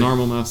arm and use a leg.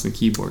 normal mouse and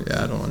keyboard?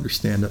 Yeah, I don't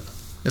understand it.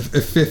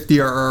 If 50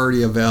 are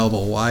already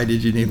available, why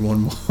did you need one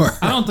more?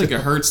 I don't think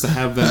it hurts to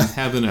have them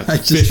have an I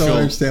just official. don't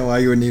understand why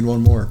you would need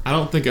one more. I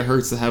don't think it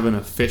hurts to have an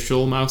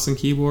official mouse and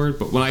keyboard,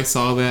 but when I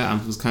saw that,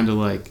 I was kind of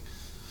like,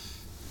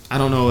 I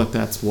don't know if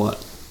that's what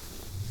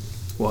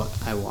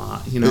I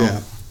want, you know.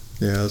 Yeah.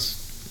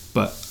 Yes.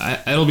 But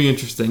it'll be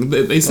interesting.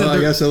 They said Well,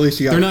 I guess at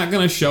least you got. they're not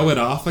going to show it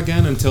off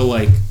again until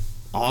like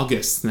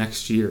August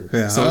next year.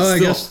 Yeah. So well, it's I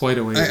still guess, quite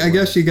a ways I away.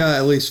 guess you got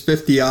at least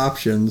 50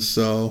 options.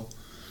 So.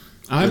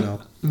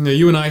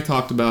 You and I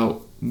talked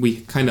about,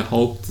 we kind of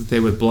hoped that they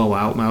would blow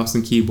out mouse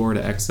and keyboard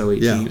at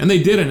XO18, Yeah. and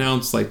they did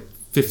announce like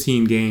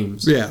 15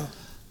 games. Yeah.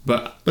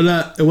 But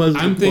not. It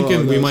wasn't. I'm thinking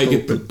well, we that's might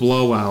get the open.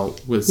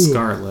 blowout with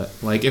Scarlet.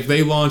 Like if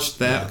they launched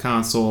that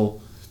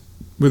console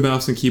with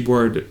mouse and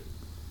keyboard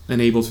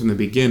enabled from the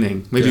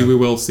beginning, maybe Yeah. we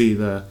will see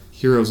the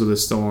Heroes of the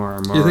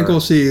Storm. Or You think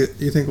we'll see?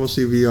 You think we'll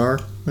see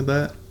VR with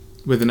that?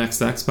 with the next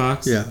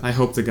Xbox? Yeah. I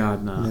hope to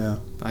God not. Yeah.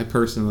 I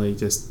personally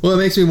just. Well, it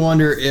makes me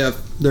wonder if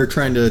they're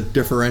trying to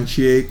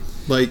differentiate.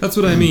 Like That's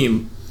what I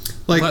mean.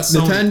 Like Let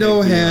Sony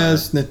Nintendo take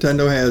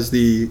has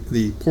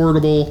the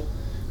portable.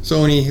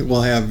 Sony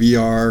will have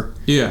VR.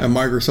 Yeah. And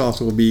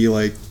Microsoft will be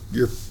like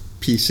your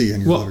PC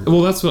and your living room.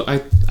 Well, that's what I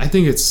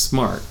think it's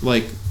smart.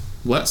 Like,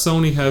 let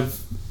Sony have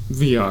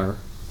VR.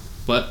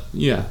 Let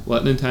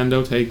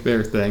Nintendo take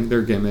their thing,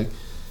 their gimmick,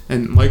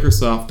 and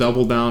Microsoft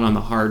double down on the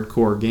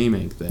hardcore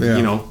gaming thing. Yeah.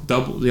 You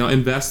know,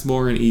 invest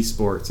more in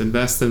esports,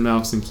 invest in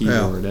mouse and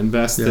keyboard,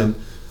 invest in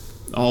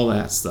all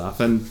that stuff,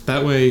 and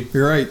that way.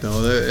 You're right,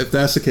 though. If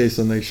that's the case,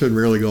 then they should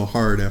really go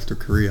hard after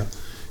Korea,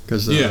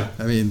 because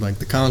I mean, like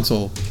the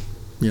console,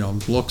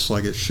 looks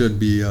like it should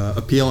be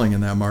appealing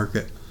in that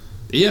market.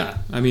 Yeah,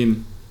 I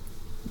mean,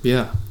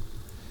 I've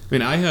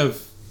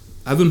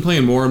been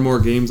playing more and more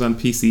games on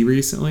PC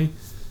recently,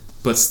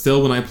 but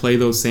still when I play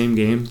those same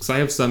games, because I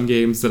have some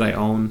games that I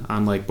own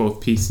on like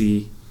both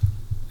PC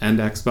and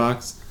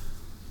Xbox.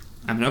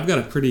 I mean, I've got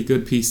a pretty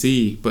good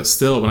PC, but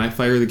still when I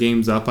fire the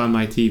games up on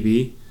my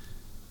TV,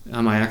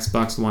 on my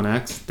Xbox One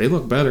X, they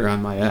look better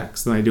on my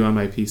X than I do on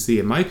my PC,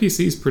 and my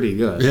PC is pretty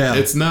good. Yeah.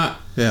 It's not.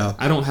 Yeah.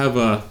 I don't have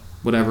a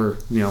whatever,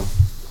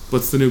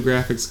 what's the new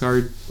graphics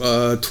card?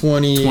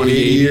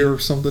 2080 or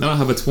something. I don't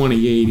have a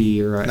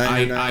 2080 or a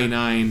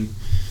 999.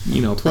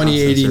 i9,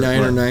 2080 processor, 9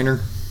 or but 9er.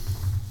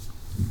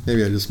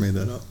 Maybe I just made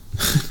that up.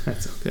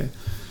 That's okay.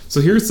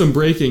 So here's some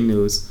breaking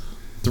news.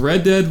 The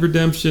Red Dead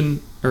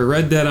Redemption, or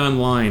Red Dead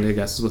Online, I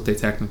guess is what they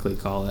technically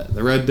call it.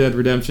 The Red Dead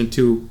Redemption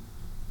 2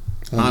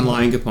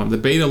 online component. The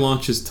beta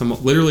launches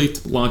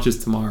launches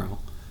tomorrow.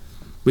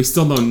 We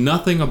still know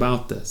nothing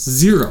about this.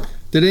 Zero.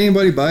 Did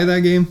anybody buy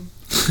that game?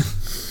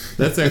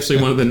 That's actually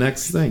one of the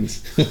next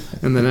things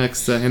in the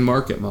next in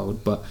market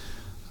mode. But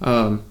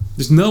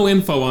there's no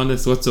info on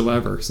this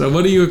whatsoever. So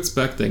what are you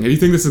expecting? Do you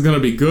think this is going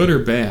to be good or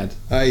bad?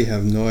 I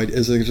have no idea.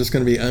 Is it just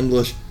going to be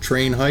endless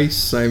train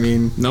heists? I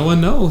mean, No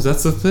one knows.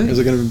 That's the thing. is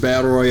it going to be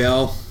Battle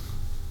Royale?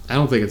 I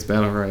don't think it's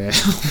Battle Royale.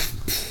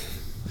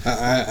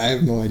 I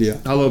have no idea.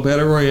 Although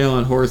Battle Royale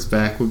on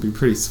horseback would be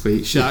pretty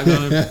sweet.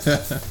 Shotgun.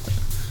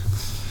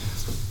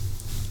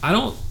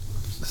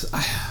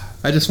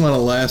 I just want to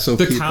lasso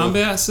The people.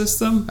 combat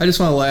system? I just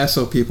want to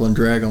lasso people and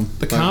drag them.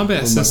 The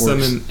combat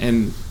system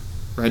in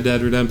Red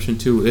Dead Redemption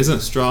 2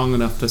 isn't strong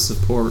enough to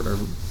support a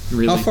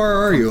really How far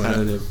are you in it?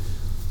 competitive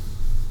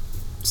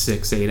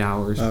 6-8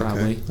 hours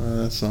probably.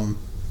 That's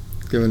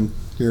given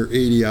your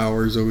 80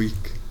 hours a week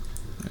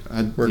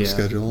work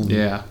schedule.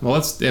 Yeah, well,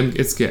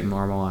 it's getting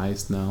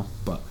normalized now,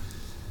 but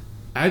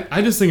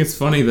I just think it's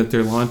funny that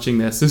they're launching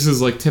this. This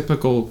is like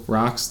typical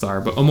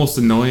Rockstar, but almost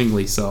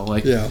annoyingly so.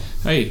 Like,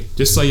 hey,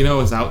 just so you know,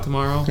 it's out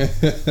tomorrow.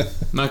 I'm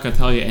not gonna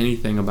tell you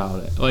anything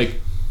about it.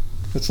 Like,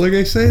 it's like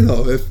I say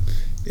though,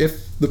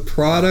 if the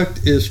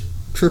product is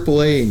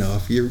AAA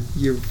enough, you're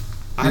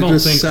I don't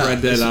think set.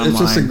 Red Dead Online. It's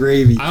just a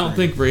gravy. I don't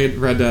think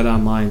Red Dead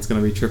Online is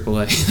gonna be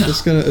AAA.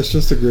 It's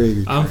just a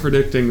gravy. I'm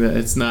predicting that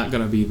it's not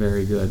gonna be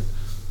very good,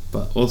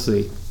 but we'll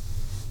see.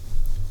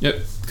 Yep,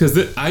 because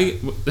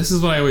this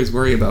is what I always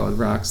worry about with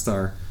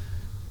Rockstar,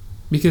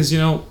 because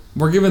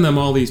we're giving them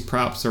all these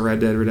props for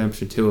Red Dead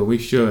Redemption 2, and we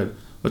should,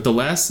 but the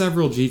last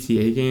several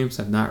GTA games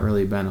have not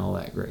really been all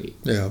that great.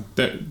 Yeah,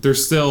 they're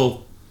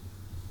still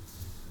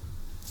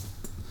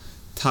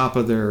top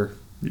of their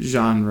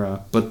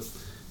genre, but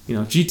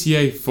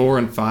GTA 4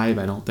 and 5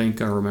 I don't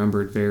think are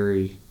remembered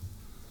very.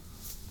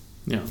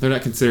 They're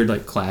not considered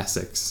like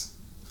classics.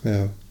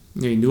 Yeah. I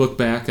mean, you look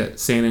back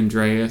at San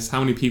Andreas, how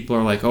many people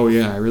are like, oh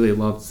yeah, I really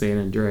loved San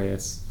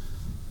Andreas?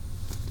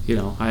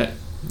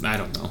 I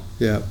don't know.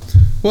 Yeah.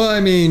 Well, I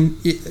mean,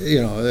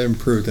 they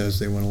improved as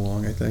they went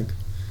along, I think.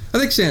 I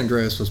think San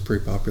Andreas was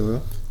pretty popular,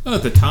 though. Well,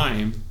 at the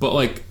time, but,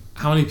 like,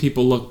 how many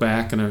people look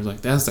back and are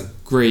like, that's a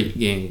great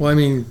game? Well, I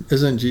mean,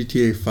 isn't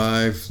GTA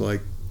 5,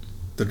 like,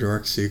 the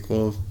direct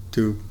sequel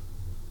to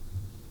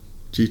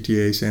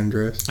GTA San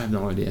Andreas? I have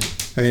no idea.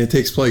 I mean, it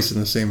takes place in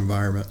the same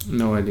environment.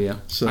 No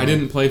idea. So, I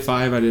didn't play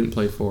 5, I didn't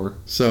play 4.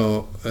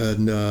 So,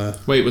 and...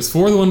 Wait, was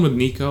 4 the one with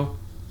Nico?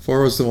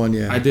 4 was the one,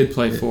 yeah. I did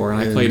play 4,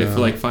 and I played it for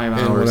like 5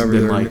 hours and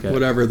didn't like it.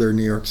 Whatever their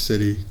New York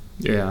City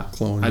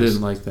clone is. I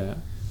didn't like that.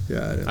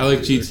 Yeah, I like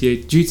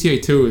GTA.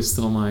 GTA 2 is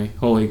still my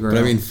holy grail.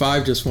 But I mean,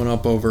 5 just went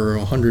up over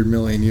 100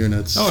 million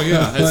units. Oh,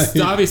 yeah. It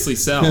obviously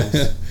sells.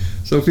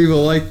 So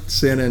people like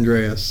San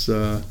Andreas,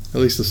 at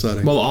least the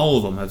setting. Well, all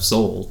of them have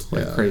sold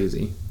like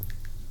crazy.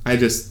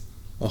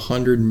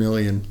 100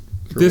 million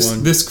for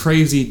this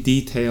crazy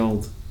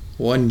detailed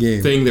one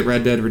game thing that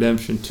Red Dead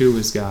Redemption 2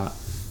 has got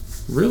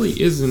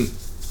really isn't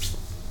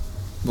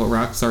what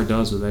Rockstar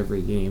does with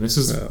every game. This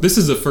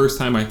is the first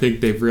time I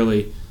think they've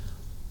really,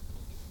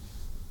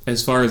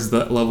 as far as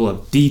the level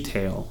of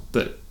detail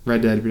that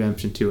Red Dead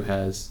Redemption 2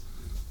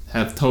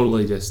 have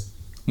totally just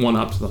won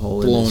up to the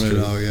whole industry. Blown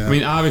it out, yeah. I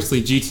mean,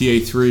 obviously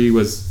GTA 3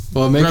 was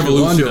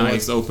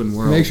revolutionized open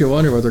world. It makes you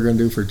wonder what they're going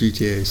to do for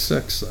GTA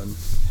 6 then.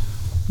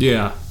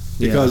 Yeah.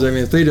 Because, I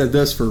mean, if they did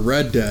this for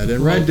Red Dead,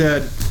 and Red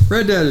Dead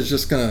is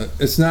just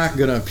it's not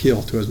going to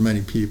appeal to as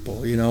many people,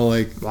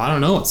 like... Well, I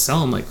don't know, it's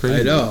selling like crazy.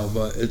 I know,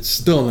 but it's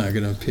still not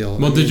going to appeal.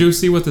 Well, did you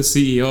see what the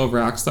CEO of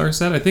Rockstar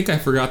said? I think I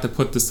forgot to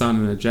put this on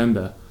an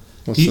agenda.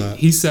 What's that?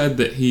 He said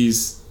that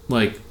he's,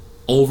 like,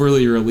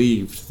 overly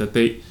relieved that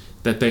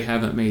they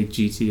haven't made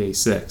GTA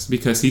 6,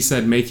 because he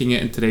said making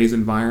it in today's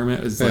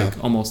environment is,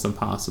 like, almost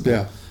impossible.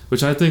 Yeah.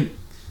 Which I think...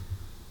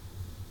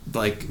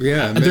 Like,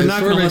 yeah, they're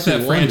not going to let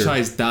that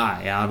franchise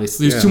die,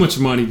 obviously. There's too much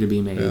money to be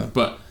made.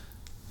 But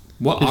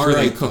what are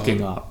they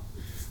cooking up?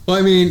 Well,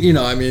 I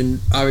mean,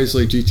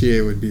 obviously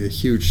GTA would be a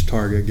huge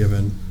target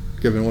given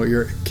what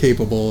you're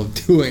capable of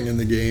doing in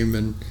the game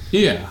and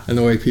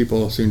the way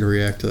people seem to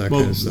react to that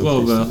kind of stuff.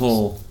 Well, the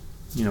whole,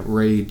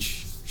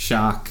 rage,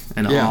 shock,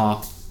 and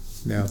awe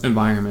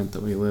environment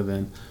that we live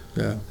in.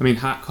 Yeah. I mean,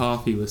 hot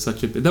coffee was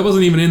such a... That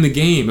wasn't even in the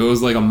game. It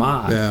was like a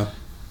mod. Yeah.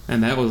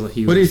 And that was a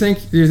huge... What do you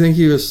think? Do you think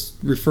he was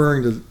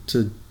referring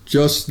to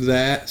just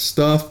that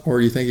stuff, or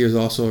do you think he was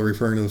also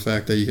referring to the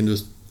fact that you can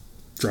just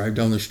drive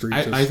down the street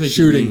I think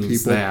shooting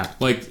people? That.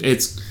 Like,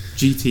 it's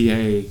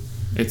GTA.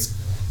 It's,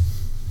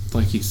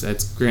 like you said,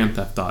 it's Grand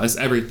Theft Auto. It's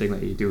everything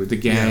that you do. The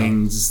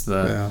gangs,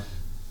 the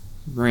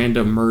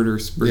random murder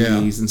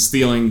sprees, and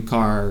stealing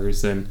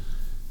cars, and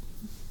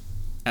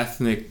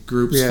ethnic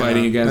groups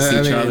fighting against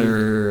each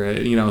other, I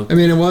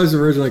mean, it was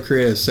originally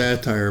created as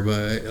satire,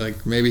 but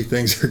like maybe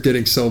things are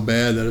getting so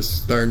bad that it's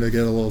starting to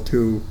get a little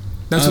too...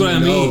 That's what I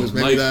mean.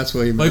 Maybe like, that's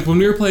what he meant. Like when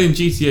we were playing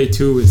GTA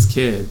 2 as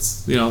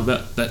kids, that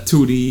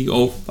 2D,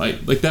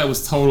 like that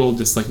was total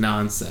just like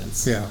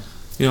nonsense. Yeah.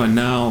 And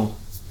now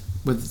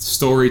with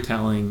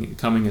storytelling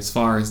coming as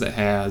far as it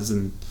has,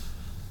 and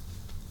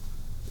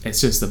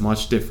it's just a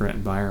much different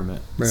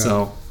environment. Yeah.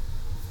 So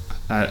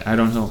I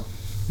don't know.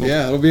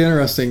 Well, it'll be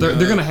interesting. They're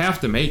going to have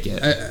to make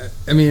it.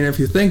 I mean, if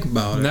you think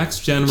about it...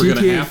 Next gen, we're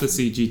going to have to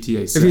see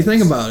GTA 6. If you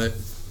think about it,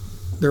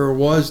 there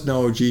was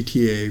no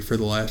GTA for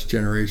the last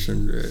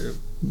generation.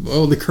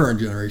 The current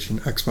generation,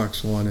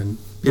 Xbox One and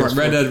PS4.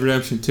 Red Dead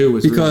Redemption 2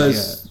 was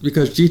because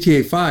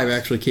GTA 5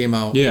 actually came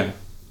out on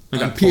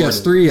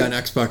PS3 on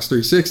Xbox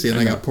 360, and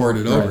they got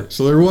ported over.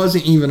 So there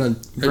wasn't even a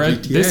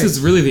GTA. This is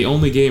really the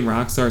only game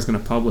Rockstar is going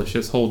to publish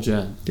this whole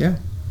gen. Yeah.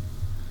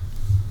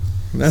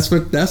 That's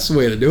the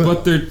way to do it.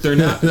 But they're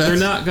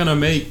not gonna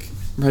make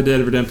Red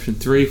Dead Redemption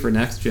 3 for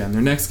next gen.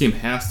 Their next game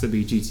has to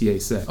be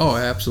GTA 6. Oh,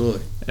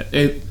 absolutely.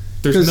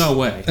 There's no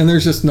way. And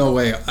there's just no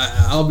way.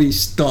 I'll be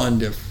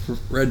stunned if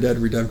Red Dead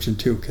Redemption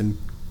 2 can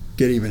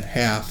get even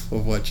half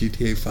of what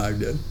GTA 5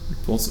 did.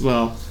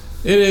 Well,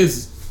 it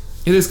is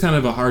kind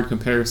of a hard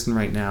comparison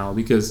right now,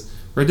 because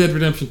Red Dead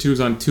Redemption 2 is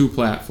on 2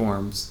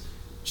 platforms.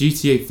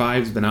 GTA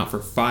 5's been out for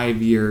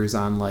 5 years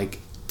on like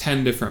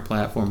 10 different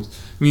platforms.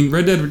 I mean,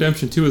 Red Dead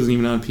Redemption 2 isn't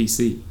even on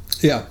PC.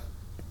 Yeah.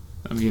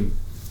 I mean,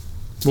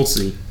 we'll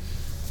see.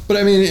 But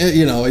I mean,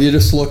 you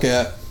just look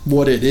at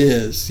what it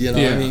is.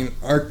 I mean,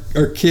 our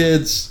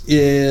kids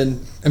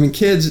in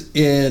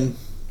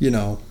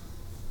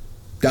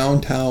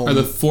downtown... Are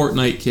the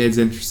Fortnite kids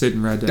interested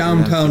in Red Dead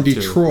downtown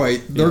Redemption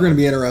Detroit, they're going to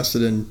be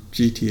interested in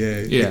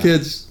GTA. Yeah. The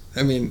kids,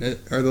 I mean,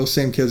 are those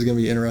same kids going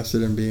to be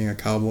interested in being a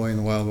cowboy in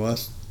the Wild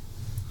West?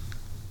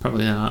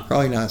 Probably not.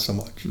 Probably not so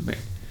much.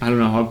 I don't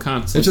know. I'm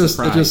constantly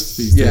surprised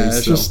these days.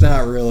 It's just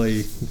not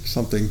really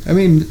something. I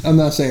mean, I'm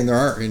not saying there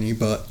aren't any,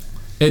 but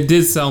it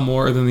did sell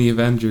more than the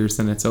Avengers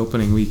in its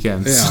opening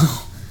weekend. Yeah.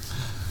 So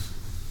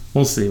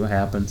we'll see what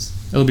happens.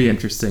 It'll be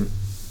interesting.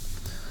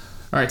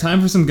 All right,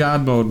 time for some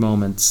God Mode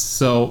moments.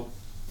 So,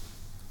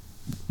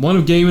 one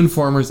of Game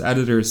Informer's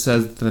editors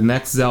says the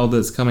next Zelda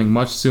is coming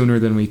much sooner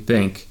than we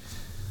think.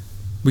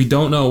 We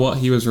don't know what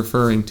he was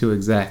referring to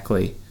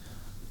exactly.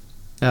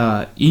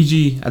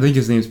 Eiji, I think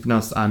his name's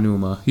pronounced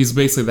Anuma. He's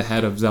basically the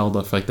head of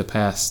Zelda for like the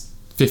past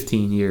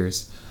 15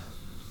 years.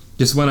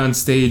 Just went on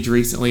stage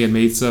recently and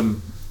made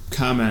some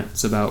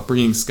comments about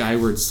bringing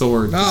Skyward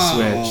Sword to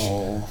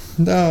Switch.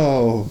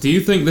 No. Do you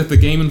think that the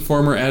Game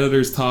Informer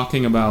editor's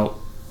talking about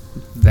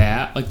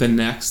that, like the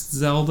next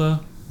Zelda?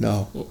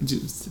 No. Do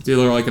they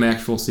like an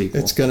actual sequel?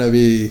 It's going to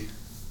be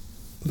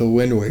the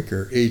Wind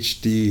Waker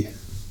HD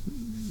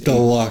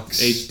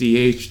Deluxe.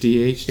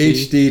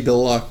 HD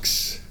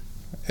Deluxe.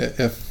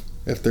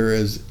 If there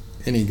is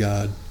any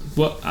god.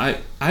 Well,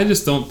 I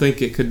just don't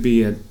think it could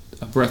be a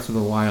Breath of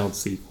the Wild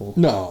sequel.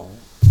 No.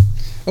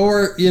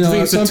 Or, you know,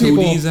 think it's some a 2D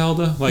people,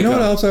 Zelda? Like you know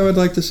what else I would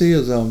like to see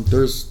is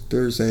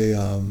there's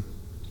a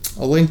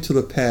Link to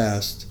the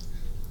Past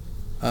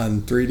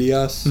on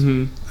 3DS.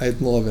 Mm-hmm. I'd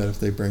love it if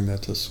they bring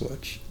that to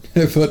Switch.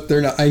 But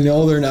they're not. I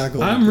know they're not going.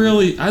 But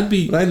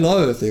I'd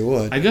love it if they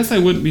would. I guess I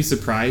wouldn't be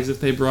surprised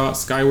if they brought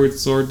Skyward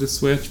Sword to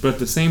Switch, but at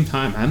the same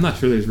time, I'm not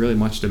sure there's really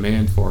much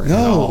demand for it at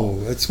all.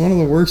 No, it's one of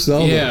the worst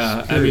Zeldas.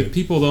 Yeah, period. I mean,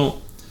 people don't. I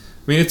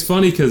mean, it's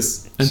funny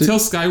because until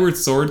Skyward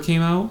Sword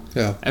came out,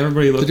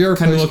 everybody looked. Did you ever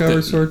play Skyward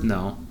at, Sword?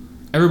 No.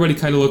 Everybody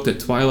kind of looked at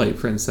Twilight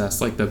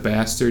Princess like the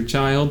bastard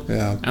child.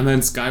 Yeah. And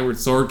then Skyward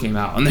Sword came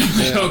out, and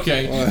they're like,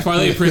 okay,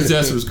 Twilight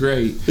Princess was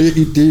great. Do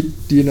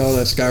you know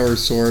that Skyward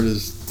Sword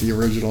is the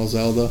original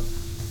Zelda?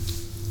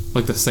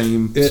 Like the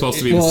same, supposed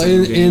to be the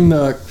same game. In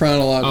the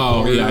chronological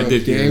order I of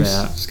did hear games,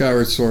 that.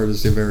 Skyward Sword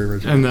is the very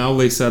original. And now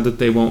they said that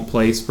they won't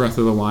place Breath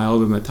of the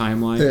Wild in the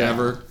timeline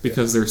ever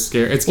because they're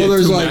scared. It's getting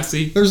too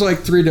messy. There's like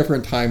 3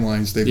 different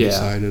timelines they've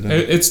decided.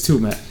 It's too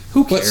messy.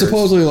 Who cares? But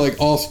supposedly,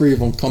 like, all 3 of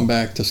them come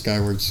back to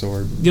Skyward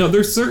Sword. You know,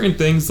 there's certain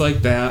things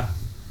like that.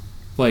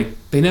 Like,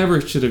 they never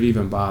should have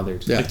even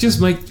bothered. Yeah. Like,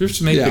 just make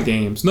the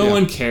games. No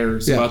one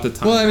cares about the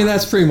time. Well, I mean,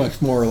 that's pretty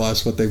much more or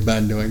less what they've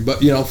been doing.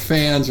 But, you know,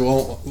 fans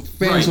won't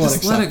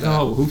accept let it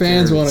go. Who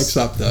fans cares? won't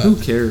accept that. Who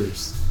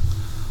cares?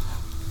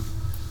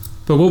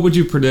 But what would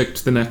you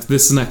predict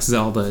this next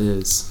Zelda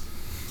is?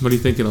 What do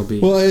you think it'll be?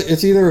 Well,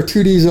 it's either a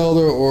 2D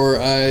Zelda or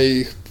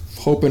I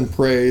hope and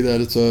pray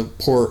that it's a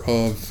port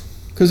of...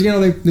 Because, you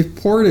know, they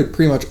ported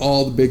pretty much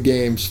all the big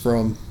games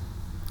from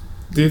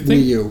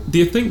Wii U. Do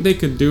you think they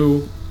could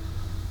do...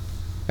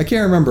 I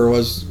can't remember.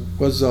 Was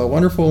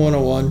Wonderful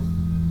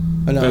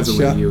 101 announced That's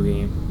a yet? Wii U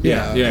game.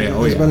 Yeah.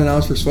 It's been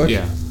announced for Switch?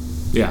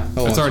 Yeah.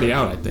 Oh, it's already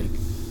out, I think.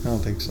 I don't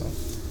think so.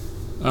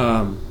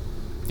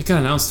 It got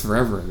announced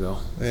forever ago.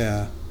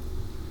 Yeah.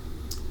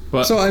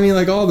 But so, I mean,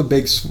 like, all the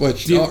big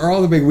Switch, or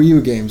all the big Wii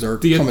U games are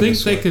coming to Switch. Do you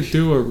think they could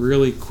do a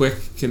really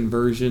quick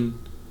conversion,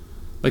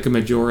 like a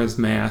Majora's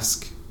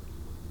Mask,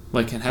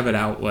 like, and have it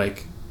out,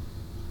 like,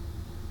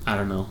 I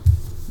don't know,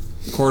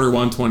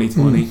 Q1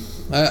 2020?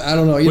 I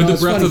don't know. With the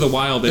Breath of the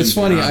Wild engine, it's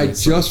funny,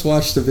 obviously. I just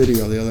watched a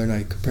video the other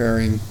night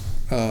comparing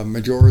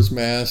Majora's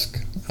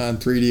Mask on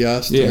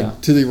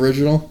 3DS to the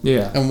original.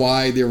 Yeah. And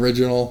why the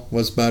original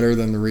was better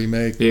than the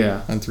remake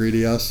on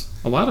 3DS.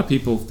 A lot of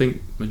people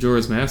think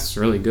Majora's Mask is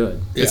really good.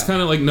 Yeah. It's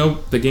kind of like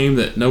the game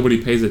that nobody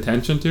pays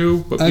attention to,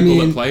 but people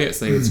that play it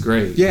say it's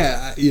great.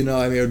 Yeah, you know,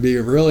 I mean, it would be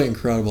really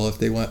incredible if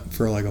they went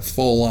for like a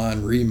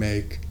full-on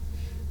remake.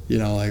 You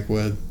know, like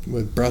with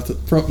the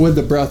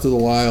Breath of the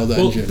Wild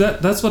engine. Well,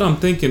 that's what I'm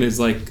thinking is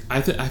like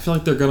I feel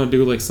like they're gonna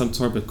do like some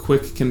sort of a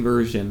quick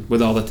conversion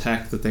with all the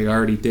tech that they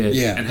already did.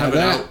 Yeah, and have it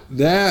out.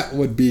 That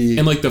would be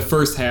in like the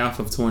first half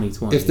of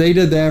 2020. If they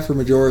did that for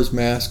Majora's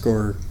Mask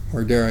or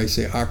dare I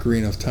say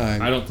Ocarina of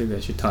Time. I don't think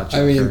they should touch.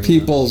 I mean,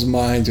 people's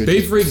minds would.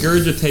 They've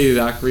regurgitated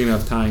Ocarina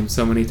of Time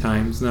so many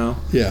times now.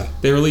 Yeah.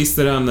 They released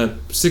it on the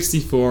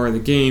 64,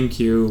 the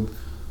GameCube.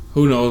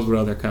 Who knows what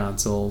other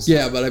consoles?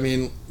 Yeah, but I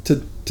mean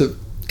to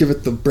give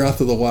it the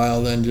Breath of the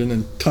Wild engine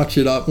and touch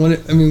it up.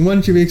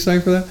 Wouldn't you be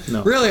excited for that?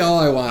 No. Really, all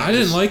I want. I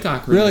didn't like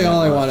Ocarina. Really, all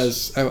I want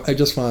is I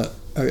just want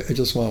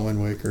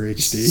Wind Waker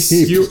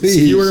HD.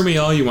 Skewer me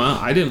all you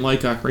want. I didn't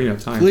like Ocarina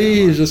of Time.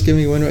 Please, just give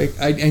me Wind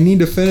Waker. I need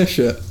to finish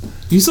it.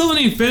 You still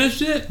haven't even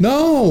finished it?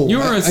 No. You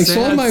were a sad,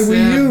 sold my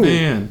Wii U.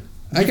 Man.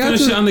 I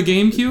finished it on the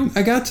GameCube?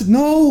 I got to...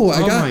 No.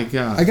 My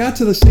God. I got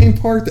to the same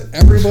part that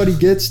everybody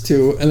gets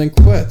to and then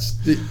quits.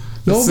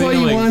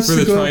 Nobody wants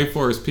to go...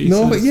 Triforce pieces.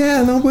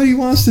 Nobody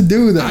wants to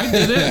do that. I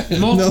did it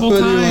multiple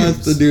times. Nobody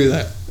wants to do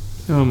that.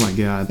 Oh my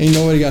God. Ain't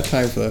nobody got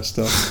time for that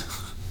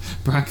stuff.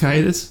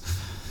 Bronchitis?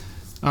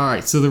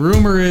 Alright, so the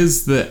rumor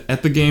is that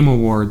at the Game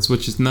Awards,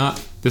 which is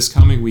not this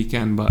coming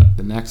weekend, but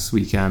the next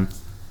weekend,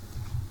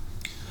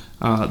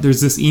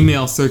 there's this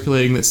email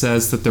circulating that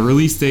says that the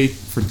release date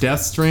for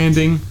Death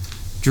Stranding,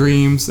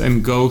 Dreams,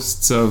 and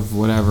Ghosts of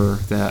whatever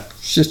that...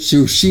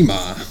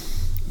 Tsushima.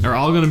 Are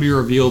all going to be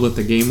revealed at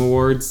the Game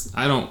Awards.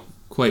 I don't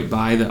quite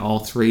buy that all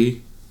 3.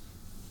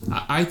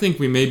 I think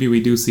we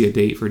do see a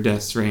date for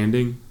Death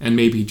Stranding and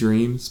maybe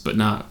Dreams, but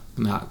not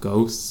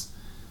Ghosts.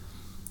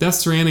 Death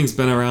Stranding's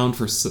been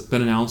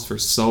announced for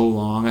so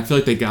long. I feel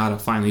like they gotta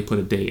finally put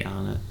a date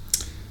on it.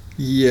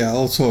 Yeah,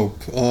 let's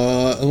hope.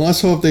 And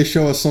let's hope they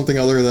show us something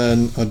other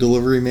than a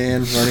delivery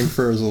man running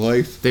for his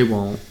life. They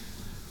won't.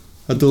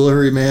 A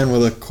delivery man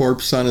with a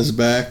corpse on his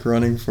back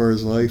running for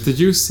his life. Did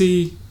you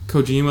see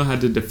Kojima had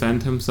to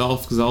defend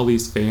himself because all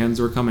these fans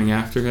were coming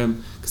after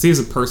him because he has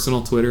a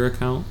personal Twitter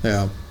account.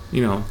 Yeah.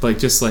 You know,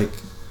 just like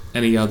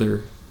any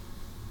other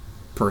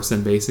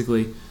person,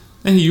 basically.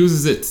 And he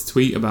uses it to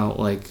tweet about,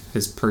 like,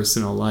 his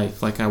personal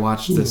life. Like, I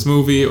watched this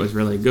movie, it was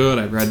really good.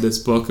 I read this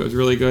book, it was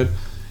really good.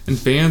 And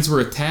fans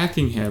were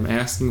attacking him,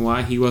 asking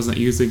why he wasn't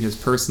using his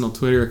personal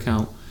Twitter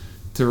account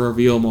to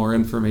reveal more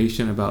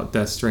information about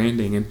Death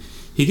Stranding. And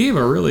he gave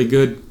a really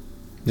good,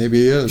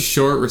 maybe he is,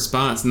 short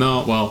response.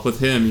 No, well, with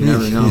him, you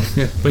never know.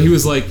 But he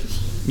was like,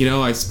 you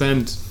know, I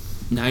spend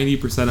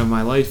 90% of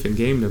my life in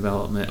game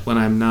development. When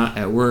I'm not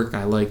at work,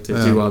 I like to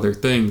do other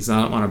things.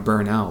 I don't want to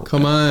burn out.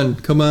 Come on,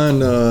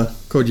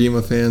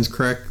 Kojima fans,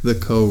 crack the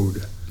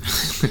code.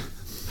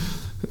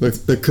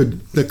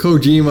 the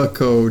Kojima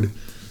code.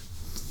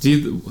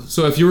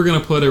 So if you were going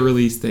to put a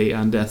release date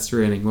on Death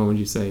Stranding, what would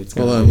you say it's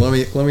going to be? Hold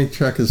on, let me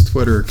check his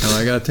Twitter account.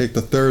 I got to take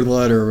the third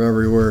letter of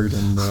every word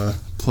and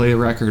play a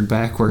record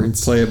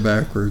backwards. Play it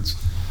backwards.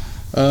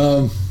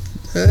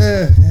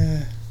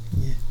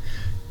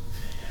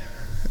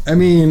 I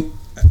mean,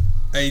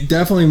 I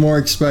definitely more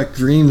expect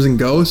Dreams and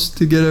Ghosts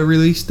to get a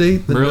release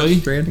date than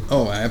Death Stranding.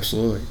 Oh,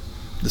 absolutely.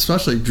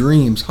 Especially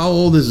Dreams. How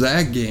old is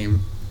that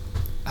game?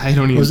 I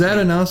don't even... Was that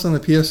announced on the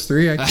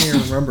PS3? I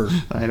can't remember.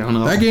 I don't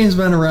know. That game's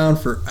been around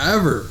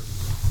forever.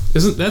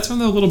 That's from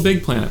the Little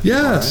Big Planet?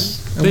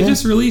 Yes. Right? They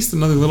just released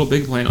another Little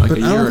Big Planet like a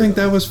year ago. I don't think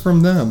that was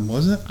from them,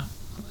 was it?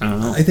 I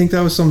don't know. I think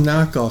that was some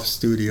knockoff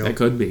studio. That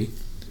could be.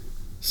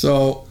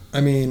 So,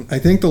 I mean, I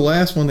think the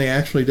last one they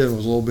actually did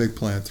was Little Big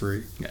Planet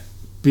 3. Yeah.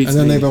 And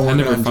then they've been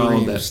working on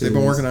Dreams. They've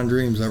been working on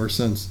Dreams ever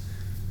since.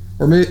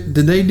 Or did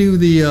they do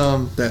the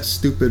that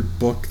stupid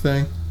book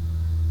thing?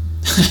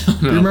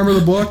 Do you remember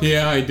the book?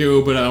 Yeah, I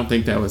do, but I don't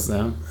think that was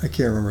them. I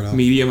can't remember now.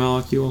 Media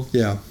Molecule?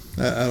 Yeah,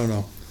 I don't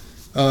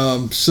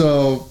know.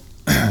 So,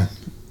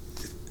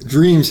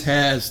 Dreams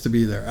has to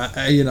be there.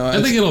 I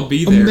think it'll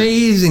be there.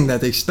 Amazing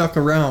that they stuck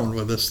around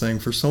with this thing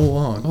for so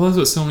long. Well, that's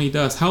what Sony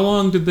does. How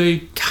long did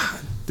they...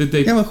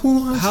 Yeah, but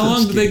who wants How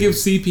long did they give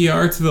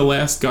CPR to The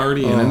Last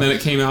Guardian, and then it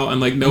came out and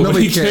like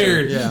nobody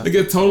cared? Yeah. Like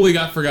it totally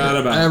got forgot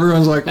about.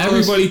 Everyone's like,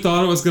 everybody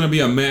thought it was going to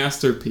be a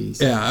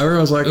masterpiece. Yeah,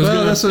 everyone's like,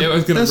 this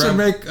would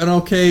make an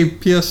okay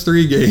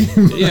PS3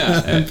 game.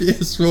 Yeah, and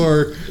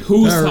PS4.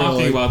 Who's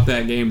talking about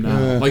that game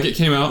now? Like it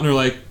came out and they're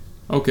like,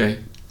 okay,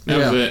 that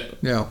was it.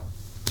 Yeah.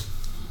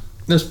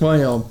 That's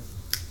funny.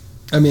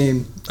 I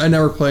mean, I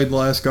never played The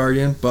Last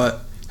Guardian,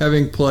 but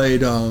having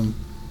played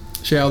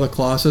Shadow of the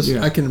Colossus,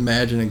 I can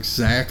imagine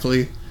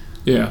exactly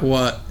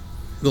what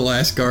The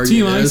Last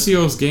Guardian is. Team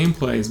ICO's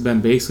gameplay has been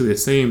basically the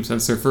same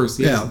since their first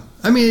game. Yeah.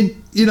 I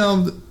mean,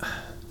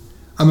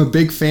 I'm a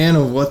big fan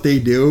of what they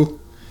do,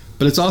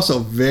 but it's also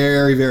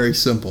very, very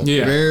simple.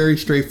 Yeah. Very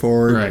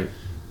straightforward. Right.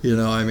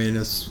 I mean,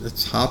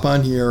 it's hop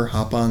on here,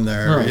 hop on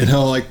there. Right.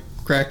 Like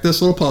crack this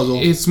little puzzle.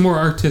 It's more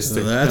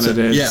artistic than it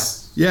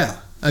is. Yeah.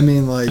 I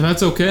mean, like... And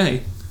that's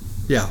okay.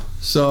 Yeah.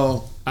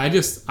 So... I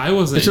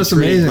wasn't. It's just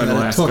amazing by the that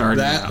Last it took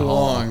Guardian that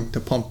long to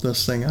pump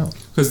this thing out.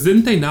 Because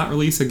didn't they not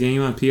release a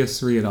game on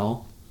PS3 at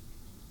all?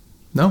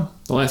 No.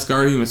 The Last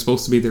Guardian was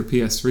supposed to be their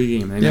PS3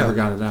 game. They never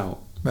got it out.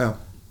 Yeah.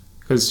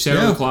 Because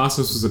Shadow of the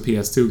Colossus was a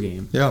PS2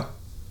 game. Yeah.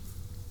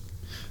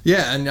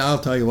 Yeah, and I'll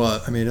tell you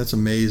what. I mean, it's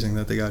amazing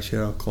that they got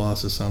Shadow of the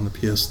Colossus on the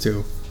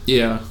PS2.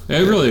 Yeah,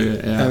 it really.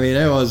 Yeah. I mean,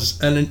 it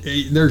was, and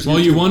there's. Well,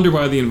 you wonder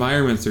why the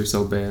environments are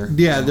so bare.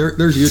 Yeah,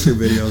 there's YouTube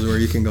videos where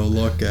you can go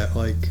look at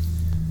like.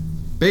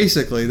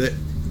 Basically,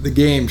 the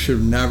game should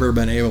have never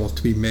been able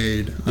to be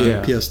made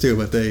on PS2,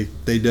 but they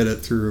did it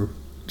through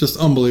just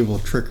unbelievable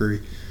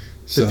trickery.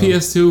 So. The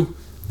PS2,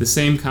 the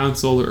same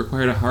console that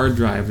required a hard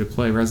drive to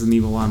play Resident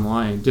Evil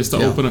Online, just to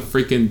open a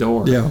freaking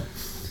door. Yeah.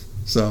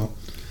 So.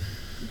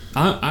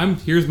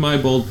 Here's my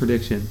bold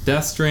prediction.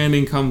 Death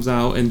Stranding comes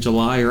out in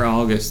July or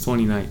August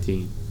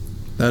 2019.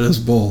 That is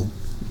bold.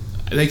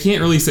 They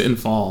can't release it in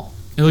fall.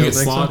 It'll get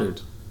slaughtered.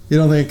 So? You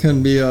don't think it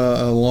can be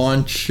a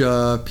launch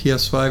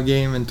PS5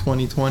 game in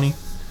 2020?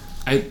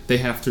 They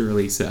have to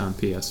release it on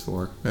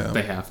PS4. Yeah.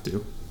 They have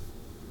to.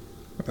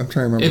 I'm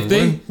trying to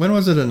remember. When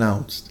was it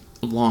announced?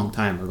 A long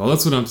time ago.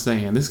 That's what I'm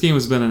saying. This game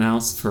has been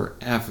announced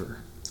forever.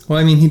 Well,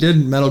 I mean, he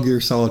did Metal Gear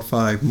Solid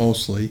 5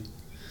 mostly.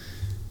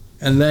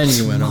 And then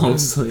he went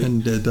over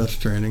and did Death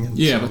Stranding.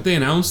 But they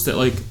announced it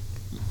like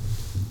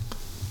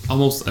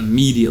almost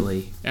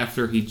immediately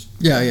after he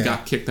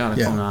got kicked out of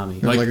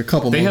Konami. Like a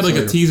couple months They had like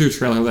later. a teaser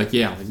trailer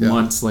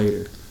months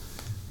later.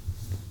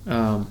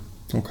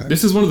 Okay.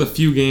 This is one of the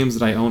few games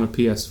that I own a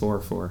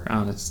PS4 for,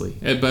 honestly.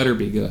 It better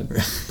be good.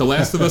 The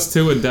Last of Us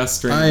 2 and Death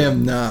Stranding. I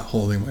am not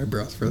holding my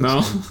breath for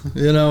this.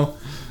 No?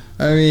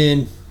 I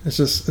mean, it's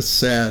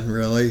sad,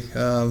 really.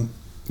 You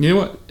know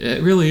what?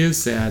 It really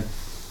is sad.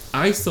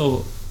 I'm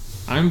still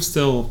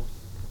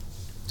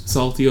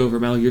salty over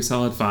Metal Gear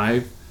Solid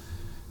 5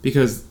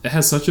 because it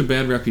has such a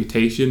bad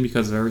reputation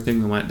because of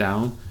everything that went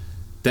down.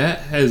 That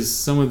has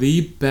some of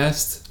the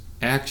best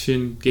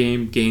action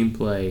game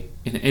gameplay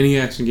in any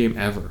action game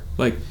ever.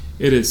 Like,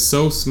 it is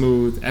so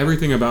smooth.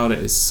 Everything about it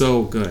is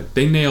so good.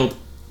 They nailed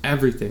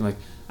everything. Like,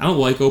 I don't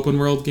like open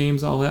world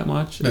games all that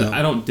much. Yeah.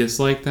 I don't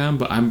dislike them,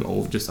 but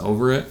I'm just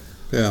over it.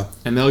 Yeah.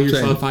 And Metal Gear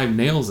Same. Solid 5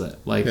 nails it.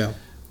 Like, Yeah.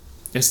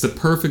 it's the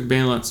perfect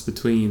balance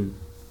between,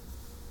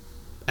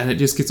 and it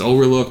just gets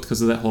overlooked because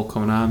of that whole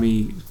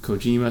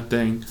Kojima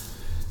thing.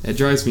 It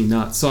drives me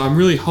nuts. So I'm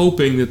really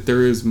hoping that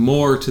there is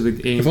more to the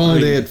game. If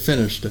only they had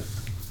finished it.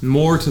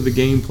 More to the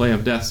gameplay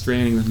of Death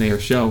Stranding than they are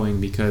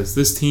showing, because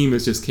this team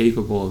is just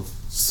capable of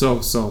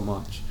so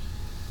much.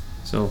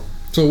 So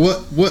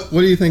what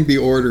do you think the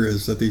order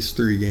is that these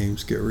 3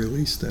 games get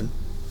released in?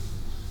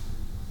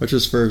 Which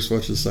is first?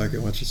 Which is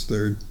second? Which is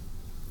third?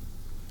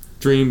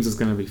 Dreams is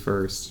going to be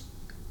first.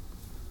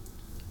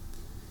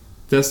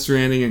 Death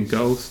Stranding and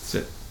Ghosts.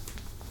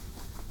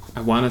 I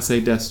want to say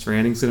Death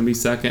Stranding's going to be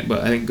second,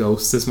 but I think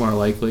Ghosts is more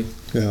likely.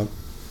 Yeah.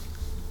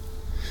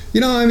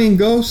 I mean,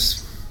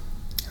 Ghosts.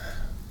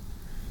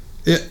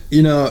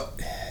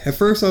 At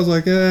first I was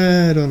like,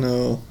 I don't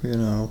know.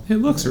 It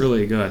looks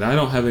really good. I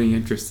don't have any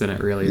interest in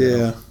it really.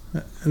 Yeah.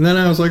 And then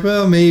I was like,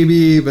 well,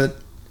 maybe, but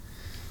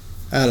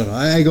I don't know.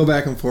 I go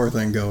back and forth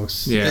on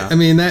Ghosts. Yeah. I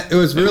mean, it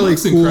was really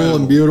cool incredible.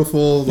 and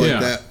beautiful, like Yeah.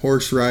 that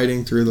horse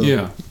riding through the.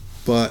 Yeah.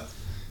 But.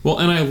 Well,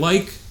 and I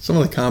like. Some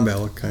of the combat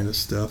look kind of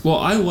stiff. Well,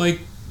 I like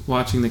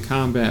watching the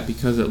combat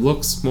because it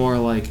looks more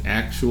like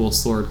actual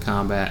sword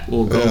combat.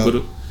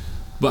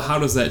 But how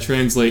does that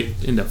translate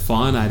into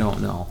fun? I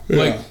don't know. Yeah.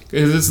 Like,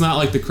 'cause it's not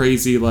like the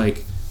crazy,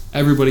 like,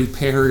 everybody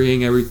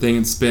parrying everything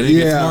and spinning.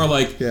 Yeah. It's more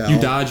like you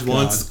dodge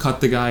once, cut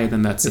the guy, and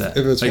then that's it.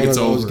 If it's like, one it's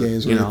of those over,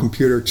 games where the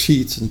computer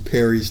cheats and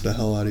parries the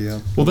hell out of you.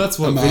 Well, that's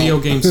what video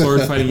game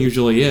sword fighting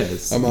usually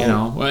is.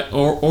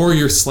 Or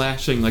you're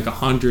slashing like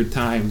 100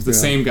 times. The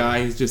same guy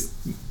is just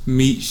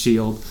meat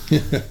shield.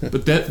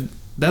 But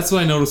that's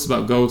what I noticed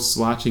about Ghosts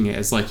watching it.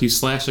 It's like you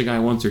slash a guy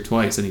once or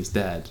twice and he's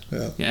dead.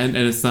 Yeah. And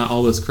it's not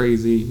all this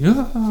crazy,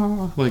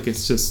 like,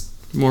 it's just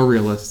more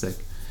realistic.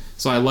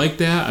 So I like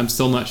that. I'm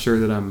still not sure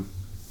that I'm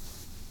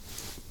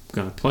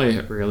going to play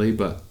it really,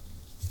 but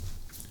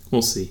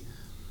we'll see.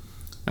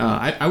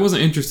 I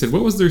wasn't interested.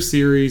 What was their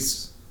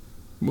series?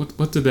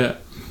 What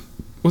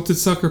did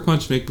Sucker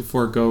Punch make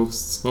before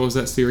Ghosts? What was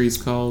that series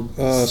called?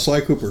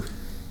 Sly Cooper.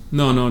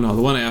 No.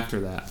 The one after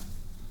that.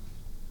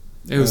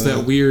 It was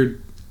that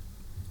weird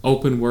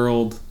open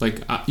world,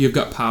 like, you've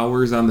got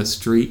powers on the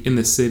street in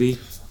the city.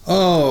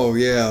 Oh,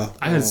 yeah.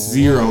 I had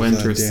zero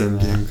interest in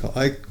that. Game called?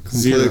 I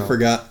completely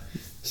forgot.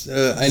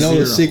 I know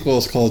the sequel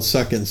is called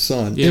Second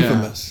Son. Yeah.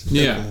 Infamous.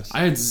 Yeah.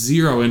 I had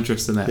zero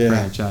interest in that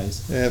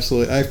franchise.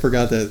 Absolutely. I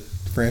forgot that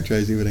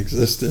franchise even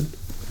existed.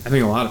 I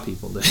think a lot of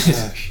people did.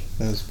 Gosh,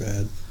 that was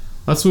bad.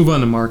 Let's move on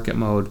to market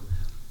mode.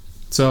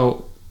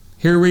 So,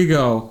 here we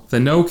go. The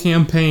no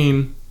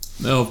campaign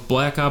of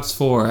Black Ops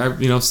 4.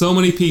 So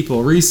many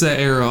people. Reset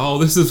era. Oh,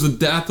 this is the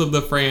death of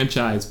the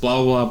franchise.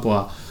 Blah, blah,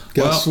 blah.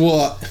 Guess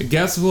what?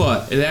 Guess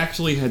what? It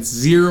actually had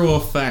zero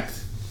effect,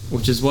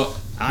 which is what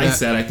I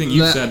said. I think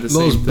you said the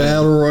same thing. Those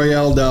Battle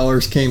Royale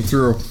dollars came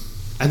through.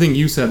 I think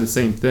you said the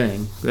same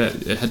thing.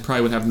 That it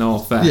probably would have no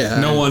effect. Yeah,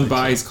 no one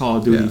buys Call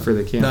of Duty for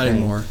the campaign. Not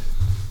anymore.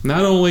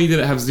 Not only did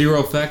it have zero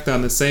effect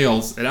on the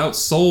sales, it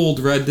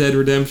outsold Red Dead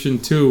Redemption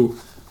 2,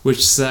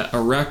 which set a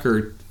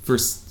record for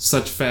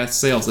such fast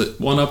sales. It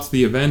won up to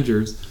the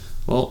Avengers.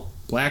 Well,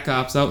 Black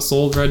Ops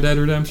outsold Red Dead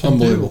Redemption 2.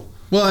 Unbelievable.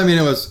 Well, I mean,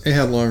 it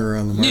had longer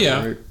on the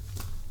market, right?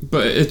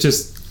 But it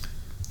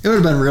would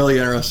have been really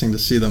interesting to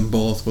see them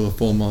both with a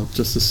full month,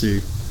 just to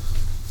see.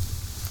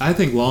 I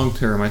think long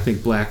term, I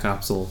think Black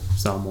Ops will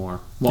sell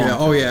more.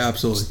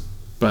 Absolutely.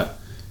 But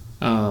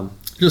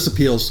just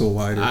appeals to a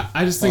wider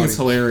I just think it's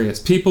hilarious.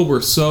 People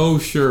were so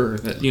sure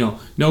that,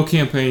 no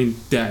campaign,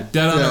 dead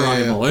on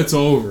arrival. It's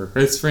over.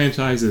 This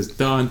franchise is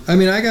done. I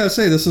mean, I gotta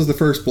say, this is the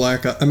first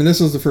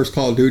this is the first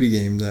Call of Duty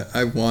game that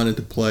I've wanted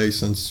to play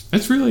since.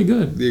 It's really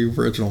good. The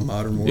original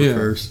Modern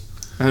Warfare.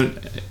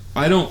 And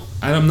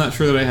I'm not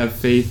sure that I have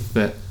faith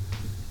that,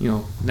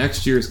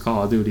 next year's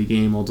Call of Duty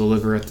game will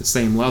deliver at the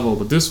same level,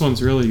 but this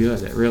one's really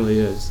good. It really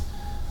is.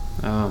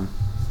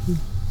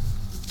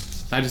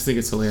 I just think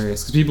it's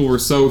hilarious because people were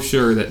so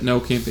sure that no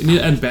campaign,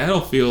 and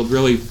Battlefield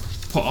really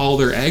put all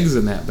their eggs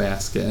in that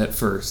basket at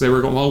first. They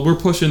were going, well, we're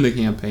pushing the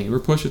campaign,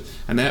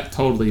 and that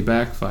totally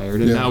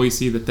backfired. And now we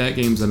see that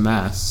game's a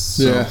mess.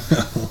 So. Yeah,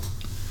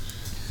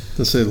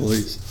 to say the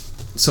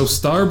least. So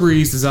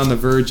Starbreeze is on the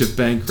verge of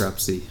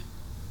bankruptcy.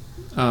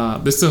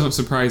 This doesn't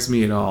surprise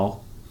me at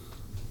all.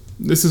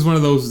 This is one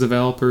of those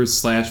developers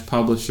 /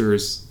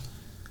 publishers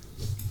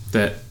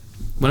that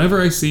whenever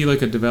I see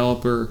like a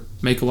developer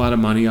make a lot of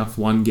money off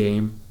one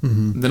game,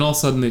 then all of a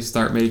sudden they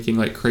start making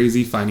like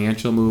crazy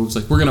financial moves,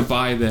 like we're gonna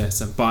buy this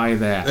and buy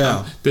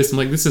that. This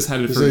is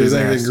headed for disaster. You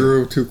think they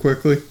grew too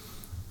quickly?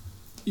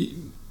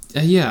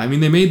 Yeah, I mean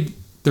they made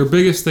their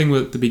biggest thing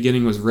at the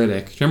beginning was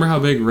Riddick. Do you remember how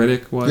big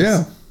Riddick was?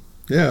 Yeah.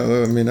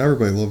 I mean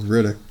everybody loves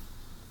Riddick.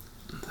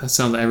 That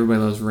sounds like everybody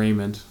loves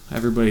Raymond.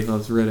 Everybody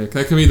loves Riddick.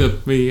 That could be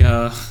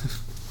the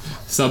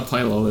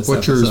subtitle of this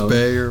Butcher's episode.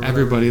 Bay or whatever.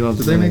 Everybody loves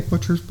Riddick. Did they make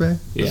Butcher's Bay?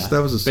 Yeah.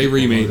 That was a They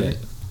remade it.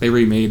 They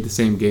remade the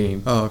same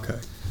game. Oh, okay.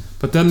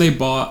 But then they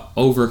bought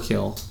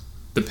Overkill,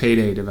 the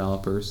Payday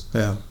developers.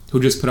 Yeah.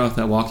 Who just put out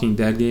that Walking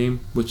Dead game,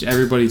 which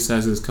everybody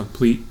says is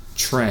complete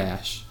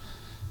trash.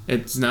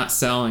 It's not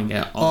selling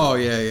at all. Oh,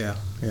 yeah.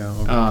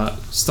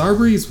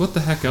 Starbreeze, what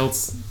the heck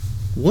else?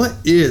 What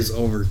is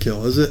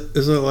Overkill? Is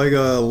it like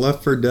a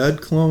Left 4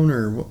 Dead clone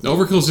or what?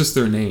 Overkill's just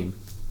their name,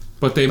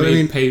 but they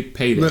made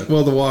Payday.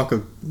 Well, the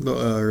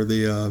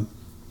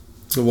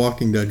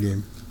Walking Dead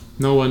game.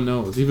 No one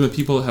knows. Even the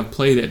people that have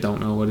played it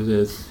don't know what it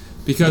is,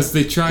 because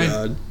they tried.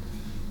 God.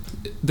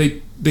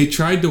 They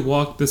tried to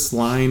walk this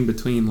line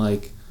between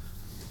like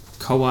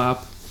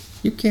co-op.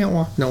 You can't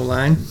walk no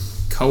line.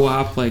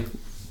 Co-op like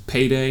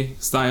Payday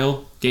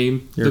style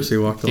game. You ever see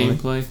Walk the Line?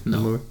 Gameplay?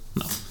 No.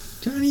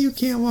 Johnny, you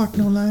can't walk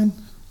no line.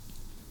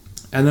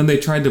 And then they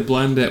tried to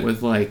blend it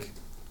with like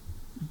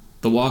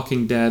the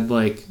Walking Dead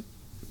like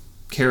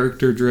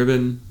character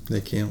driven.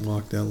 They can't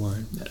walk that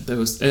line.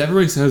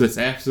 Everybody says it's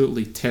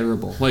absolutely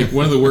terrible. Like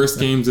one of the worst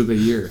games of the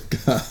year.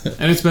 God.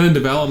 And it's been in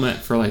development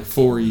for like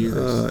 4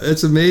 years.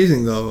 It's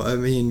amazing though. I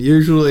mean,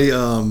 usually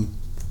in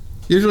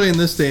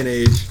this day and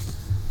age,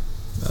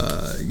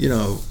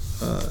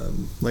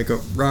 like a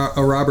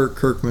Robert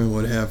Kirkman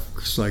would have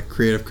like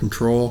creative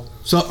control,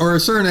 or a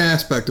certain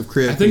aspect of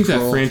creative control. I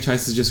think that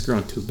franchise has just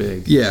grown too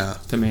big. Yeah.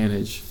 To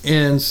manage.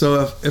 And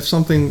so if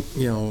something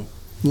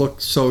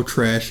looked so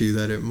trashy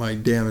that it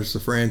might damage the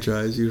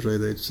franchise, usually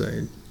they'd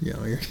say,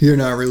 you're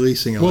not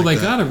releasing it. Well, like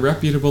they got a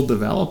reputable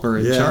developer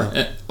in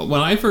charge.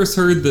 When I first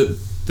heard that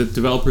the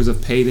developers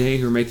of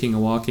Payday were making a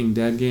Walking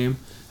Dead game,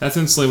 that's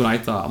instantly what I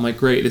thought. I'm like,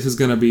 great, this is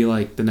going to be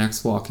like the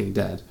next Walking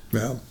Dead.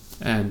 Yeah.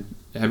 And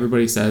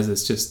everybody says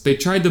it's just, they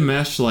tried to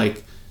mesh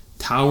like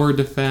tower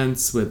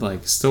defense with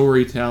like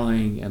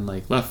storytelling and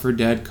like Left 4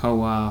 Dead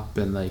co-op,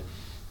 and like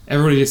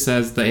everybody just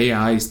says the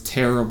AI is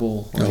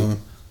terrible.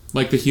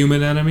 Like the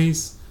human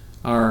enemies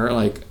are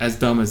like as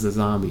dumb as the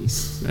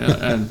zombies,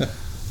 and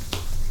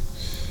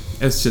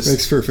it's just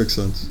makes perfect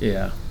sense.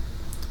 Yeah,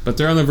 but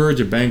they're on the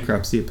verge of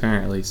bankruptcy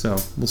apparently, so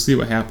we'll see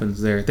what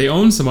happens there. They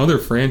own some other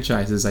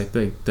franchises, I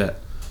think, that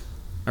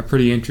are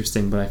pretty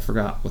interesting, but I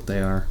forgot what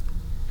they are.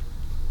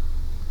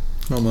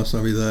 Oh, must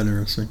not be that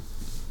interesting.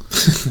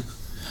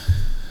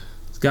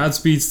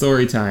 Godspeed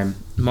story time.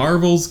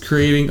 Marvel's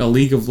creating a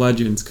League of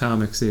Legends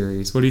comic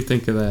series. What do you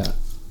think of that?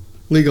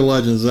 League of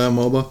Legends, is that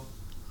MOBA?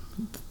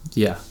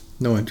 Yeah.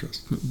 No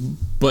interest.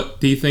 But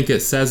do you think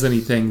it says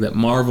anything that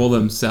Marvel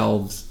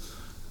themselves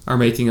are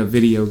making a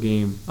video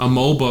game, a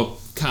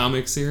MOBA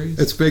comic series?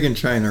 It's big in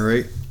China,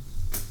 right?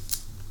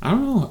 I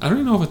don't know. I don't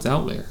even know if it's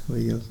out there.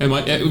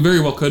 It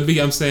very well could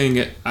be. I'm saying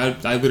it.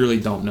 I literally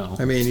don't know.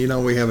 I mean,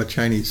 we have a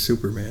Chinese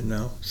Superman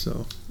now,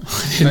 so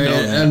I didn't know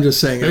that. I'm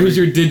just saying. It was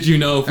your did you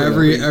know? For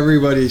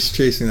everybody's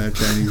chasing that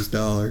Chinese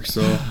dollar,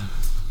 so.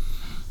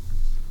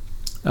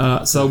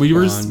 So we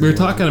were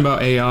talking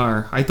about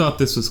AR. I thought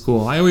this was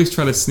cool. I always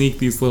try to sneak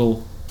these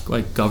little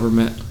like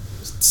government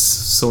 /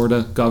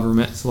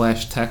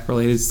 tech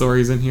related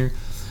stories in here.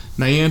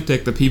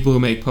 Niantic, the people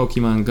who make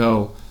Pokemon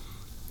Go,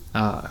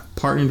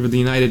 partnered with the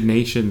United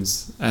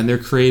Nations, and they're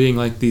creating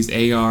like these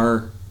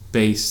AR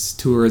based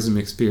tourism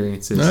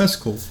experiences. That's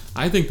cool.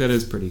 I think that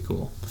is pretty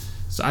cool.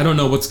 So I don't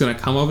know what's going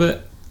to come of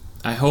it.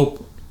 I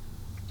hope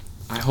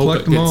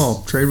collect them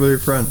all. Trade with your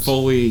friends.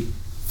 Fully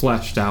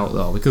fleshed out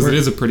though, because it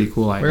is a pretty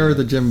cool idea. Where are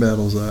the gym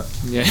battles at?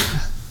 Yeah,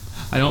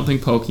 I don't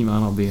think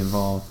Pokemon will be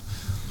involved.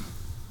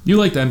 You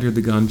liked Enter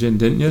the Gungeon,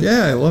 didn't you?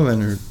 Yeah, I love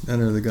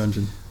Enter the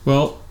Gungeon.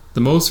 Well,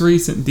 the most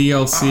recent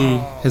DLC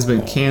has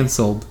been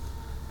canceled.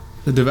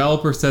 The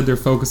developer said they're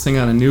focusing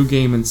on a new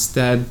game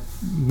instead,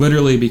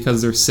 literally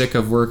because they're sick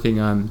of working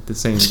on the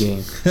same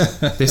game.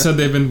 They said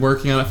they've been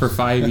working on it for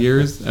 5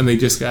 years, and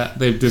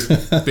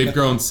they've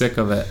grown sick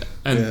of it.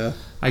 And yeah.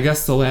 I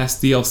guess the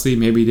last DLC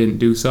maybe didn't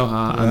do so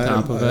hot on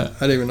top of it.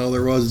 I didn't even know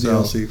there was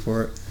DLC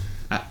for it.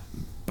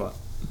 But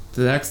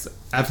the next,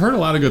 I've heard a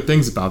lot of good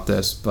things about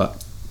this,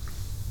 but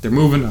they're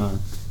moving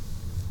on.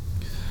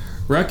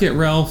 Wreck-It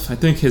Ralph, I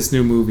think his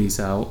new movie's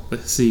out, the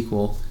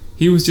sequel.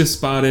 He was just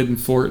spotted in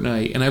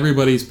Fortnite, and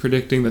everybody's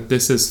predicting that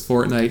this is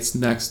Fortnite's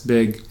next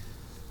big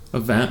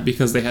event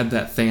because they had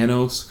that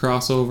Thanos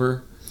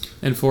crossover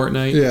in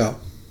Fortnite. Yeah.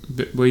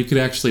 Where you could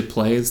actually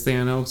play as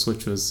Thanos,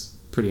 which was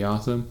pretty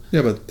was there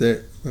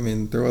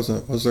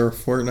a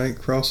Fortnite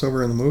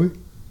crossover in the movie?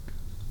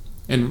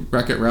 In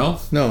Wreck-It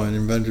Ralph? No, in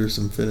Avengers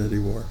Infinity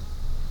War.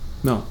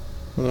 No.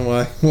 Well, then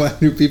why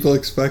do people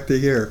expect to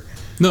hear?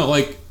 No,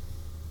 like,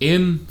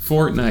 in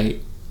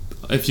Fortnite,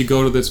 if you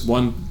go to this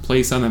one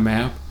place on the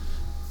map,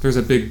 there's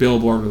a big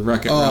billboard with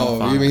Wreck-It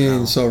Ralph on it. Oh, you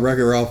mean so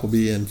Wreck-It Ralph will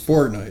be in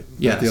Fortnite,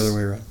 yes. Not the other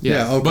way around?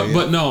 Yes. Yeah, okay.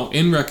 But no,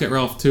 in Wreck-It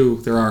Ralph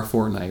 2, there are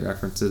Fortnite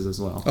references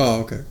as well.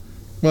 Oh, okay.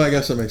 Well, I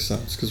guess that makes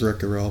sense, because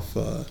Wreck-It Ralph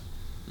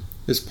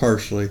is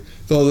partially...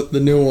 Though the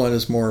new one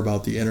is more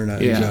about the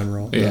internet in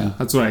general. Yeah,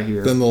 that's what I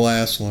hear. Than the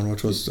last one,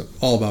 which was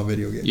all about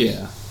video games.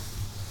 Yeah.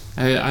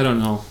 I don't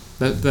know.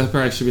 That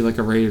probably should be like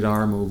a rated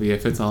R movie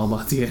if it's all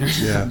about the internet.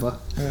 Yeah. But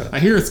I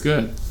hear it's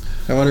good.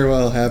 I wonder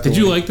what'll happen. Did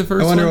you like the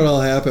first one? I wonder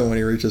what'll happen when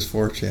he reaches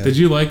 4chan. Did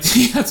you like...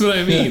 That's what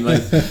I mean.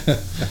 Like,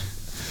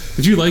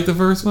 Did you like the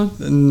first one?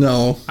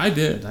 No. I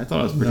did. I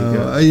thought it was pretty No.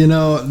 good. You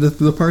know,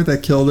 the part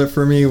that killed it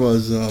for me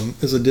was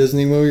it's a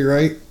Disney movie,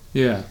 right?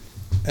 Yeah.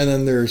 And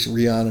then there's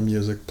Rihanna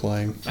music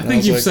playing. I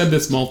think you've said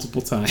this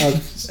multiple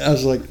times. I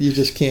was like, you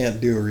just can't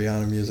do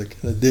Rihanna music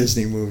in a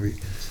Disney movie.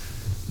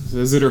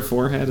 Is it her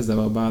forehead? Is that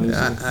what bothers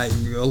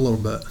you? A little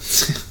bit.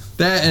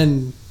 That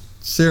and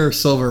Sarah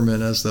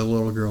Silverman as the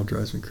little girl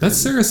drives me crazy. That's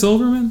Sarah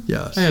Silverman?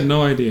 Yes. I had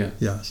no idea.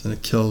 Yes, and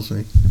it kills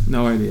me.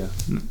 No idea.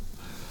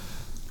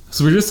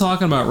 So we're just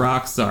talking about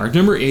Rockstar.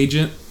 Remember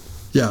Agent?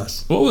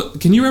 Yes.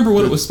 Can you remember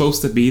what it was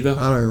supposed to be, though?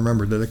 I don't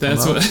remember. Did it come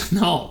out?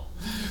 No.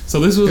 So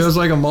this was... It was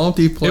like a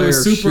multiplayer it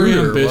was super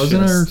shooter, ambitious.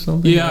 wasn't it, or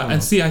something? Yeah,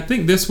 and see, I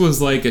think this was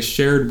like a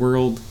shared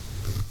world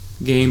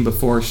game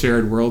before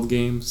shared world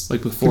games.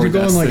 Like before Did you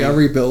go in like Destiny.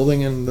 every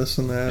building and this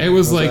and that? It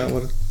was like... that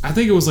what I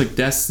think it was like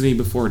Destiny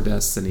before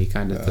Destiny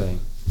kind of thing.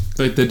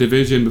 Like the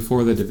Division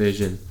before the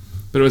Division.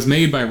 But it was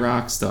made by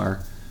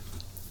Rockstar.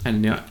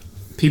 And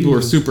people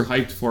were super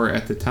hyped for it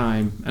at the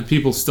time. And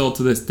people still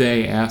to this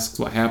day ask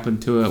what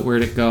happened to it,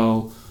 where'd it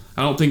go.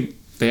 I don't think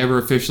they ever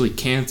officially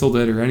canceled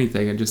it or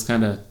anything. It just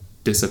kind of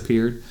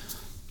disappeared.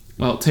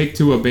 Well,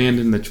 Take-Two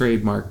abandoned the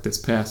trademark this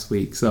past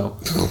week. So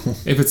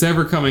if it's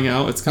ever coming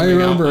out, it's coming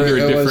out under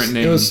a different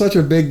name. It was such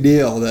a big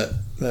deal that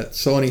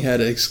Sony had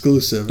it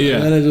exclusive. Yeah.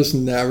 And then it just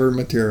never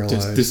materialized.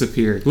 Just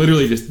disappeared.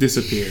 Literally just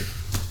disappeared.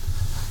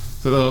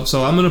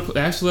 So I'm gonna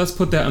let's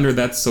put that under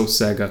That's So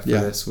Sega for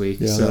this week.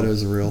 Yeah, so. that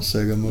is a real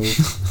Sega move.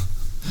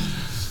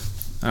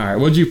 All right,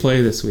 what'd you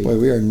play this week? Boy,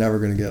 we are never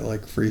gonna get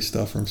like free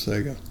stuff from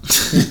Sega.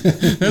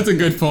 That's a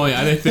good point.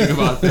 I didn't think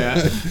about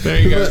that.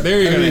 There you go.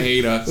 There you're gonna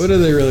hate us. What do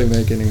they really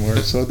make anymore?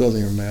 So it doesn't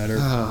even matter.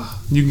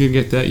 You can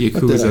get that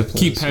Yakuza. Play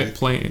Keep this week?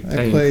 playing.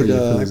 I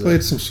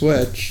played some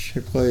Switch. I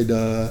played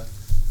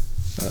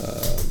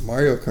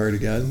Mario Kart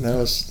again. That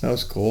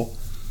was cool.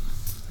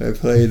 I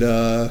played.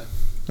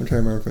 I'm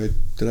trying to remember if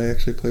did I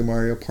actually play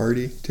Mario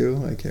Party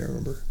too? I can't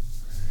remember.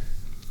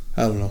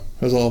 I don't know.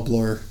 It was all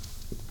blur.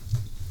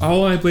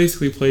 All I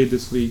basically played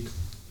this week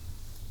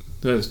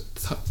was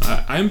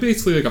I'm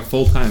basically like a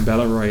full-time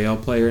Battle Royale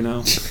player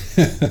now.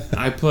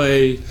 I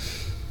play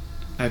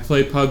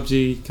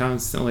PUBG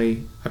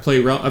constantly.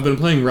 I've been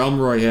playing Realm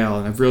Royale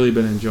and I've really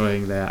been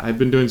enjoying that. I've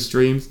been doing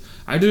streams.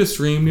 I did a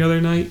stream the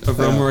other night of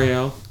Realm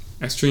Royale.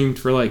 I streamed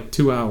for like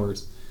 2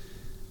 hours.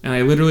 And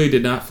I literally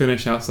did not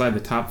finish outside the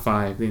top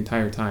 5 the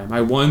entire time.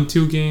 I won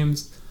 2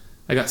 games.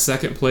 I got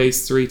 2nd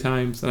place 3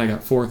 times, and I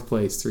got 4th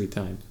place 3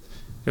 times.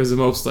 It was the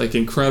most like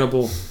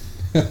incredible.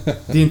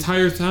 The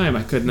entire time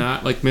I could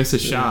not like miss a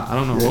shot. I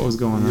don't know what was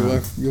going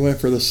on. You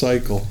went for the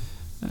cycle.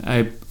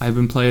 I've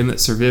been playing that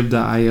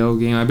Surviv.io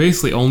game. I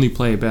basically only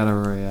play Battle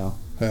Royale.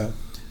 Yeah.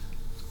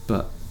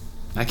 But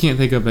I can't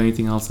think of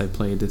anything else I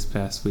played this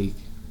past week.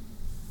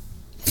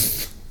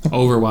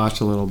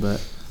 Overwatch a little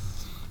bit.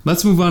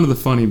 Let's move on to the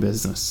funny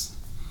business.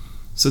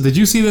 So did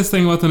you see this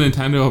thing with the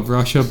Nintendo of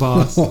Russia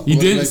boss? You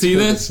didn't see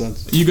this?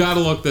 Sense. You got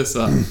to look this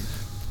up.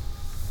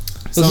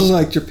 This is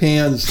like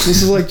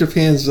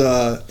Japan's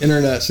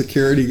internet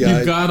security guy.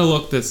 You got to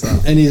look this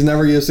up. And he's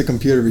never used a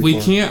computer before.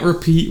 We can't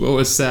repeat what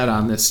was said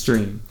on this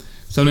stream.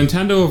 So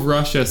Nintendo of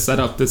Russia set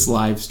up this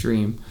live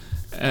stream,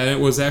 and it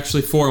was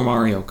actually for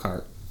Mario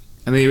Kart.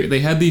 And they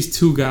had these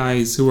 2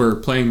 guys who were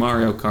playing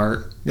Mario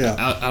Kart. Yeah.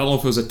 I don't know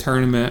if it was a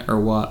tournament or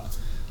what.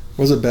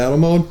 Was it battle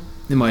mode?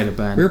 It might have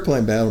been. We were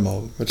playing battle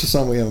mode, which is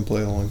something we haven't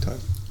played in a long time.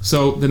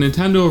 So the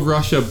Nintendo of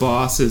Russia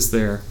boss is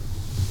there,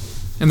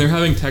 and they're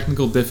having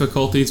technical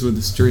difficulties with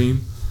the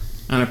stream.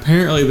 And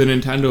apparently the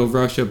Nintendo of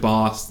Russia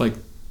boss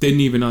didn't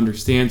even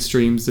understand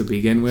streams to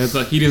begin with.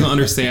 Like he doesn't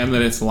understand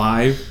that it's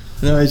live.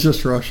 No, he's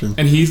just Russian.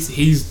 And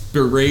he's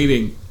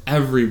berating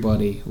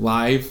everybody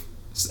live.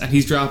 And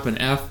he's dropping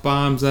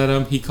F-bombs at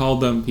him. He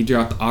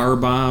dropped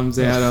R-bombs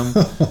at him.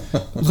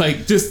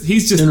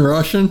 He's just... In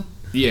Russian?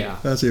 Yeah.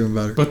 That's even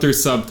better. But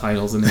there's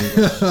subtitles in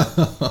English.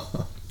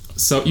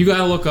 So you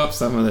gotta look up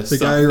some of this the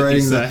stuff.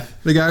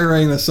 The guy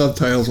writing the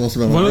subtitles must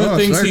have been one of the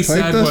things he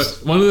said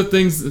was... One of the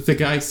things that the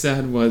guy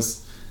said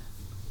was,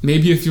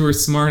 maybe if you were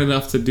smart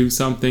enough to do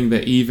something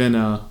that even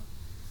a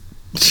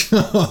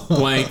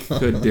blank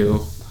could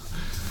do.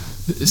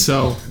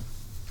 So...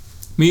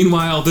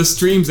 Meanwhile, this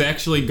stream's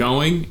actually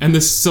going,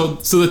 and so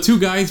the 2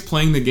 guys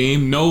playing the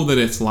game know that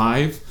it's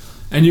live,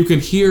 and you can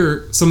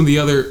hear some of the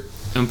other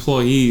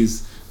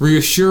employees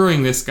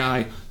reassuring this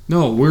guy,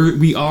 "No,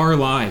 we are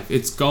live.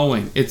 It's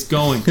going.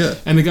 Yeah.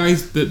 And the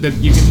guys that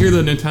you can hear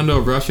the Nintendo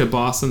of Russia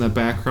boss in the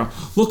background.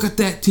 Look at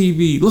that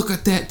TV. Look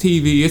at that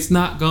TV. It's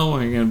not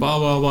going, and blah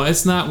blah blah.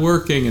 It's not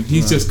working, and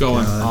he's just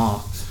going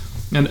off.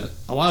 And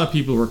a lot of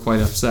people were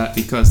quite upset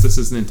because this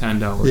is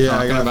Nintendo. We're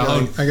talking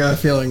about. I got a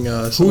feeling.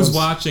 Who's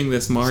watching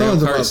this Mario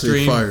Kart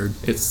stream? Fired.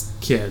 It's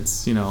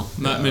kids.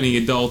 Not many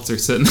adults are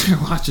sitting there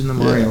watching the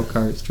Mario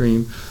Kart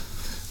stream.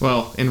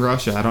 Well, in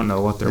Russia, I don't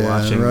know what they're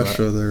watching. In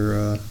Russia,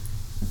 they're.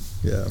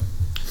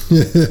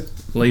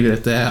 Leave it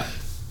at that.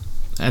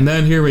 And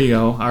then here we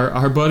go.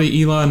 Our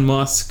buddy Elon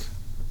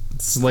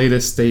Musk's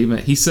latest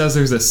statement. He says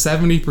there's a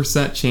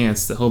 70%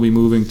 chance that he'll be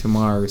moving to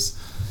Mars,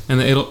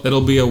 and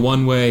it'll be a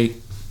one-way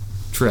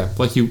trip.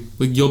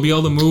 You'll be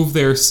able to move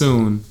there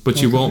soon,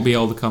 but you won't be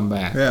able to come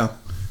back. Yeah,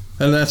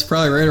 and that's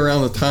probably right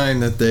around the time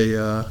that they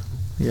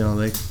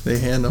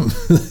hand him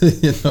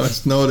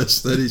it's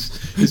notice that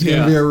he's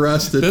going to be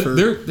arrested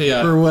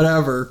for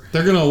whatever.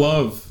 They're gonna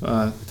love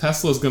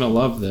Tesla's gonna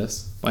love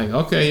this. Like,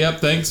 okay, yep,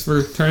 thanks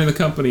for turning the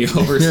company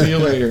over. See you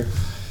later.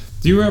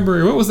 Do you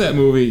remember what was that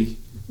movie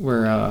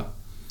where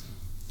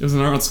it was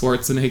an Arnold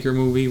Schwarzenegger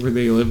movie where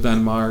they lived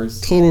on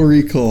Mars? Total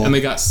Recall. And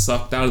they got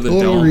sucked out of the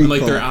dome, and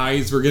like their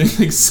eyes were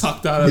getting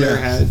sucked out of their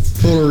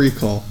heads. Total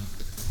Recall.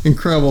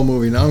 Incredible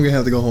movie. Now I'm gonna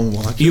have to go home and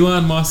watch it.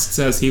 Elon Musk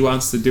says he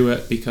wants to do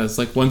it because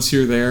like once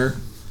you're there,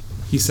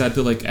 he said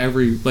that like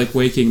every like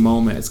waking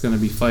moment it's gonna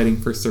be fighting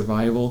for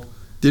survival.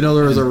 Do you know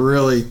there was a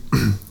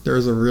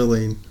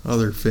really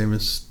other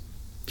famous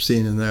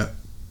scene in that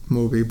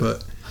movie,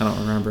 but I don't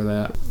remember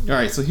that.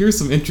 Alright, so here's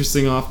some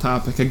interesting off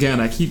topic. Again,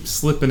 I keep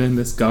slipping in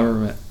this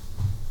government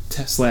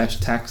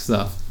 /tech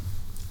stuff.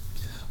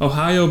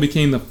 Ohio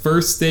became the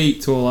first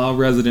state to allow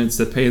residents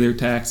to pay their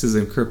taxes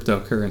in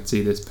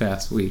cryptocurrency this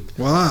past week.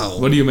 Wow.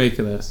 What do you make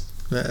of this?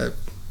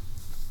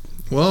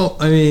 Well,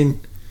 I mean,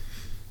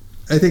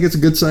 I think it's a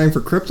good sign for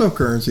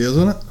cryptocurrency,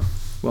 isn't it?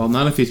 Well,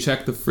 not if you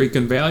check the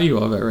freaking value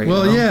of it right now.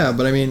 Well, yeah,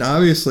 but I mean,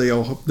 obviously,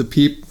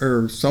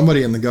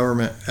 somebody in the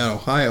government at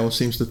Ohio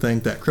seems to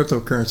think that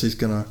cryptocurrency is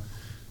gonna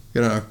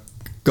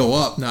go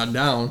up, not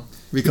down,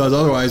 because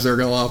otherwise they're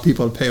gonna allow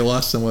people to pay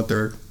less than what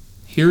they're.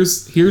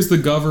 Here's the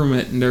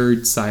government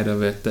nerd side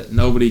of it that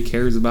nobody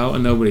cares about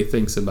and nobody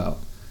thinks about.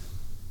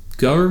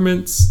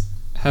 Governments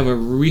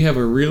we have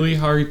a really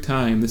hard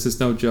time. This is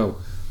no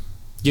joke.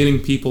 Getting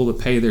people to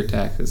pay their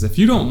taxes. If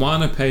you don't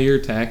want to pay your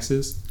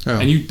taxes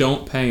and you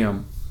don't pay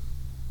them,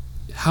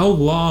 how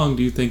long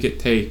do you think it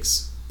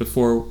takes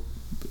before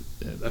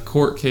a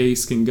court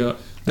case can go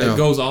that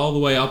goes all the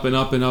way up and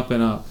up and up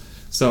and up?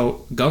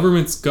 So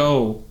governments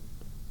go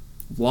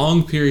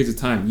long periods of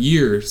time,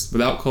 years,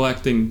 without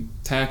collecting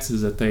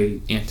taxes that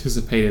they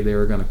anticipated they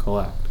were going to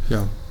collect.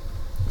 Yeah.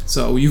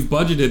 So you've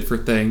budgeted for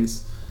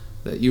things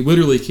that you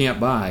literally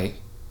can't buy,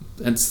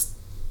 and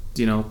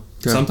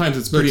sometimes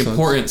it's pretty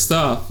important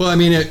stuff. Well, I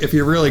mean, if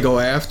you really go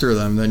after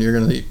them, then you're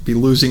going to be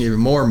losing even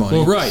more money.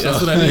 Well, right,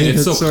 that's what I mean.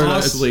 It's so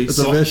costly. It's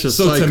a vicious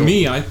cycle. So to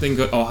me, I think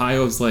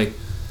Ohio's like,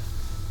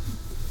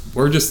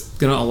 we're just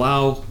going to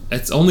allow.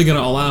 It's only going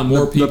to allow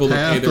more people to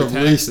pay their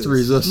taxes. Least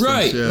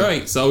resistance,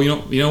 right. So you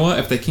know what?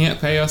 If they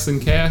can't pay us in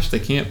cash, they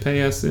can't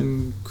pay us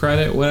in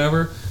credit,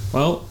 whatever.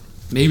 Well,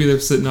 maybe they're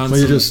sitting on.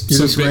 You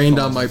just rained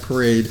on my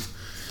parade.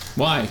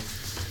 Why?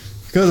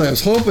 Because I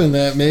was hoping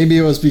that maybe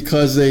it was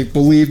because they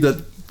believed that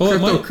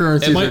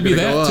cryptocurrencies it might be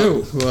that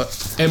too.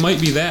 But it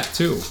might be that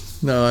too.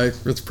 No,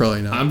 it's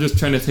probably not. I'm just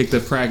trying to take the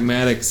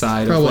pragmatic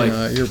side. Probably of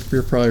not.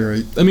 You're probably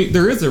right. I mean,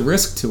 there is a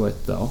risk to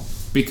it though,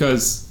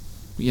 because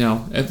I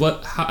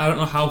don't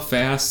know how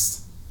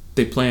fast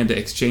they plan to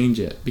exchange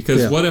it.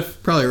 Because what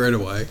if probably right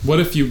away? What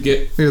if you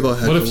get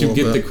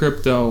the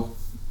crypto,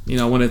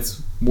 when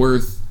it's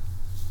worth,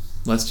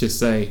 let's just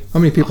say, how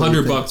many people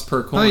 $100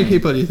 per coin? How many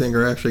people do you think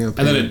are actually going to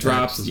pay? And then it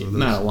drops.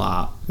 Not a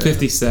lot.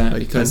 50 Cent.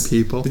 Like because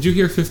 10 people. Did you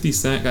hear 50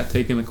 Cent got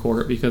taken to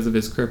court because of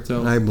his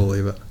crypto? I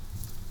believe it.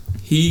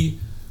 He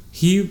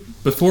way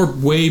before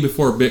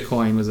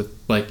Bitcoin was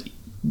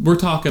we're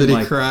talking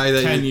like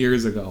 10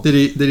 years ago.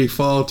 Did he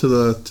fall to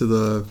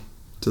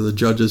the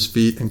judge's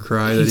feet and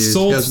cry that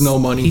he has no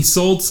money? He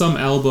sold some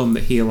album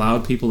that he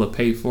allowed people to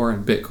pay for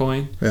in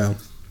Bitcoin. Yeah.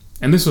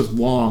 And this was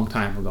long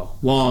time ago.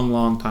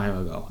 Long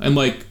time ago. And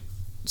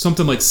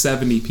something like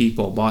 70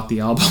 people bought the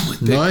album with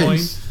Bitcoin.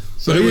 Nice.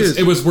 So but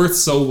it was worth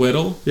so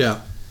little.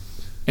 Yeah.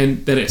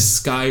 And that it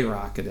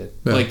skyrocketed.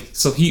 Yeah.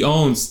 So he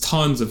owns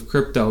tons of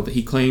crypto that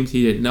he claimed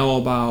he didn't know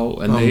about,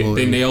 and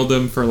they nailed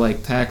him for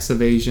tax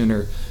evasion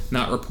or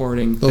not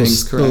reporting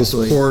things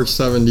correctly. Those poor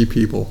 70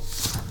 people.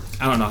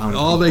 I don't know how many.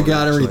 All they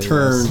got in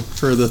return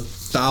for the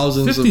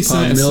thousands of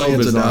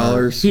millions of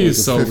dollars. He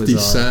is so 50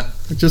 cent.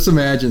 Just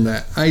imagine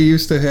that. I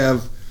used to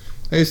have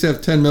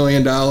 $10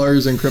 million in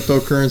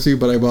cryptocurrency,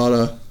 but I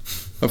bought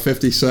a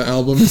 50 cent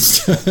album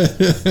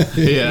instead.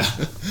 Yeah.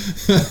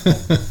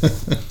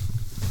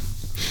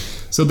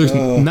 So there's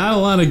not a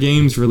lot of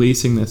games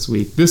releasing this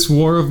week. This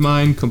War of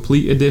Mine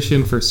Complete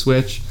Edition for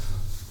Switch,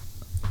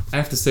 I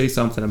have to say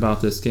something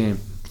about this game.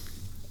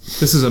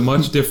 This is a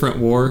much different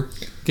war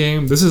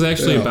game. This is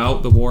actually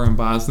about the war in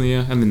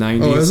Bosnia in the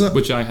 90s,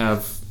 which I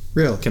have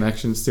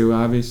connections to,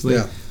 obviously.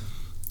 Yeah.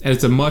 And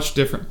it's a much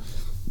different...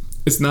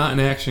 It's not an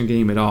action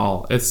game at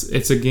all.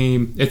 It's a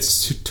game...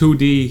 It's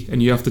 2D,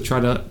 and you have to try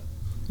to...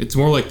 It's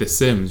more like The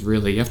Sims,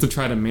 really. You have to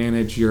try to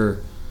manage your...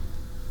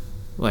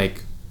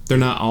 They're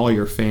not all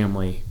your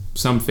family.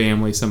 Some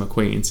family, some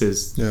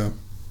acquaintances. Yeah.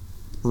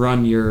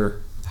 Run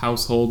your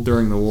household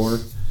during the war.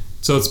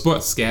 So it's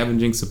about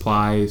scavenging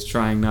supplies,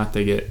 trying not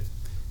to get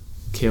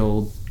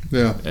killed.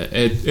 Yeah.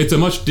 It's a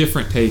much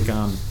different take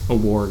on a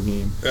war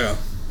game. Yeah.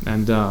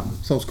 And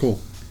sounds cool.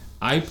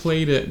 I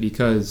played it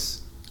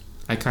because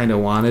I kind of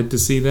wanted to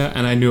see that,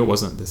 and I knew it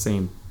wasn't the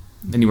same,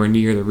 anywhere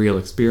near the real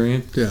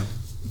experience. Yeah.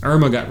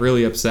 Irma got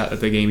really upset that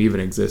the game even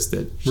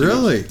existed.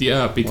 Really?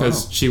 Yeah,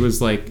 because she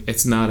was like,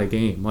 it's not a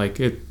game. Like,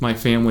 my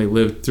family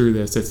lived through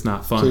this. It's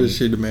not funny. So did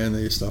she demand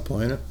that you stop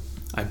playing it?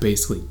 I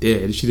basically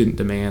did. She didn't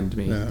demand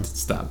me to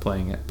stop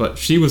playing it. But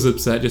she was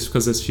upset just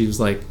because she was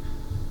like,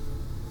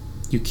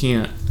 you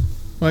can't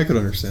I could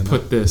understand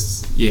put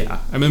this. Yeah.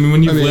 I mean,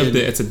 when you've lived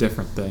it, it's a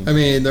different thing. I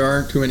mean, there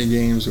aren't too many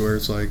games where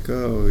it's like,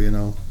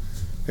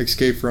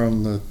 Escape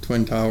from the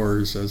Twin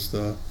Towers as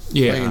the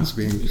planes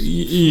being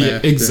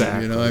smashed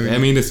exactly. In, I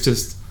mean, it's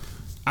just...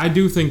 I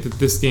do think that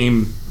this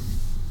game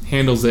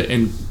handles it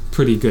in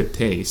pretty good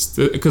taste.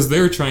 Because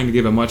they're trying to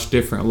give a much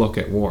different look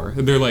at war.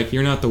 They're like,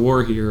 you're not the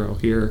war hero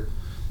here.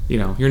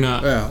 You're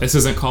not... Yeah. This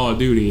isn't Call of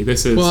Duty.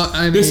 This is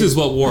this is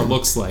what war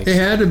looks like. It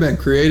had to have been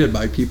created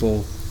by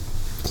people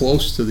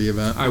close to the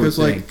event. I would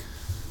think.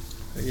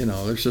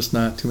 There's just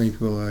not too many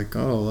people like,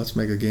 oh, let's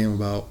make a game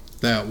about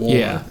that war.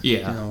 Yeah.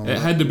 It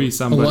had to be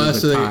somebody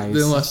with ties.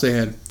 Unless they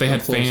had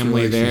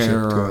family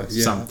there or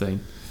something.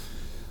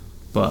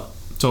 But,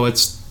 so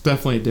it's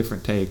definitely a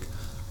different take.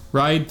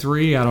 Ride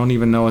 3, I don't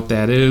even know what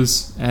that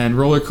is. And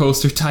Roller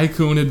Coaster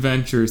Tycoon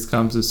Adventures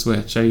comes to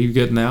Switch. Are you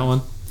getting that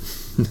one?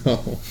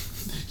 No.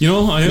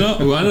 I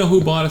know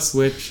who bought a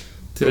Switch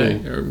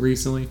today or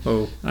recently.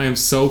 Oh. I am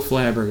so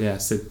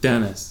flabbergasted.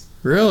 Dennis.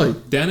 Really?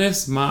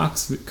 Dennis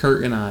mocks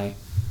Kurt and I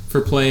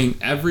for playing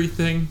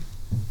everything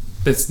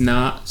that's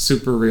not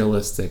super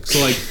realistic.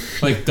 So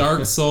like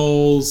Dark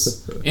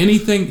Souls,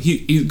 anything.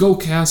 He go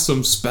cast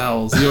some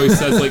spells. He always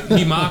says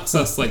he mocks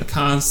us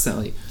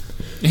constantly.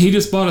 And he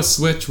just bought a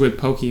Switch with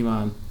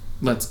Pokemon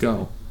Let's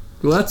Go.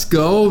 Let's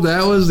Go?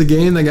 That was the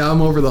game that got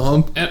him over the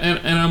hump. And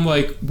I'm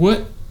like,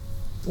 what?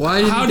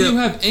 How do you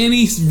have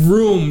any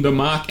room to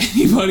mock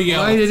anybody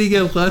else? Why did he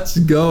get Let's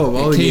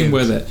Go? It came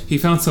with it. He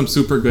found some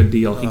super good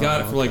deal. He got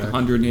it for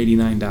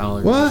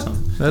 $189. What? Or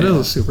something. That is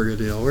a super good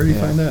deal. Where did he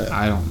find that?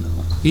 I don't know.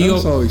 He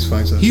always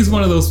finds that. He's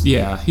one of those.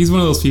 Yeah, he's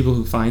one of those people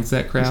who finds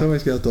that crap. He's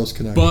always got those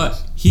connections.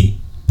 But did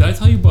I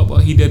tell you about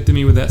what he did to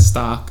me with that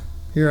stock?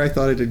 Here, I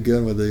thought he did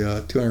good with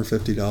the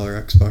 $250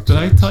 Xbox. Did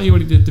I tell you what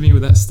he did to me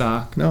with that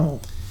stock?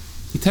 No.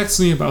 He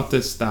texted me about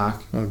this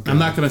stock. Oh, I'm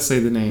not going to say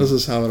the name. This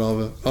is how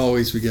it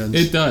always begins.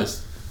 It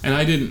does. And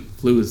I didn't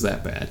lose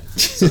that bad.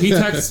 So he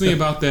texts me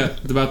about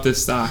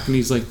this stock, and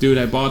he's like, dude,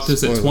 I bought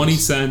this at 20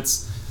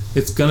 cents.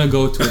 It's going to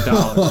go to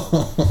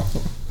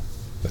 $1.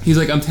 He's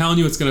like, I'm telling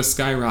you it's going to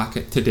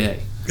skyrocket today.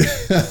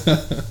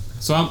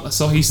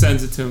 So he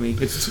sends it to me.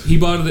 He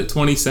bought it at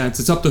 20 cents.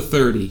 It's up to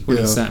 30 when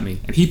he sent me.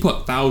 And he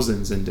put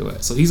thousands into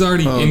it. So he's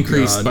already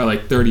increased by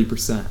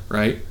 30%,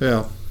 right?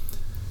 Yeah.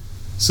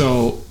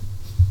 So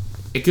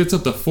it gets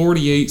up to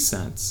 48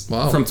 cents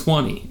from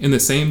 20 in the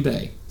same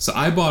day. So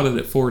I bought it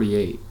at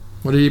 48.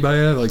 What did he buy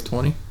it at,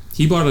 20?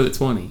 He bought it at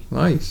 20.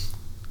 Nice.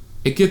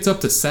 It gets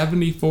up to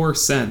 74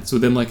 cents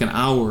within an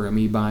hour of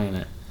me buying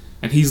it.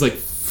 And he's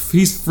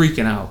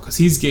freaking out because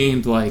he's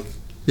gained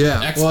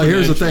yeah. Well,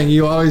 here's the thing.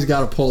 You always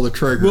got to pull the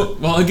trigger.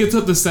 Well, it gets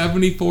up to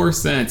 74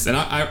 cents. And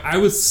I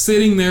was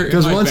sitting there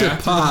because once it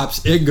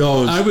pops, it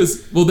goes.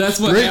 That's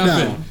what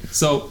happened. Down.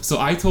 So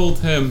I told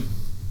him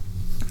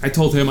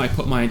I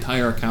put my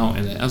entire account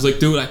in it. I was like,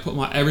 dude, I put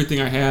everything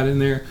I had in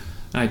there.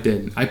 I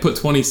didn't. I put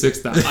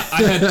 $26.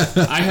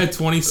 I had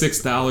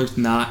 $26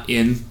 not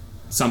in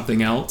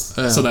something else,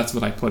 so that's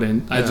what I put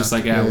in. I just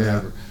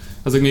whatever.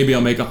 I was like, maybe I'll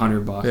make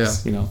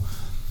 $100,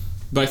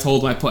 But I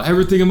told him I put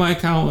everything in my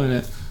account in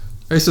it.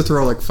 I used to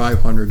throw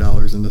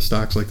 $500 into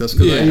stocks like this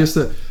because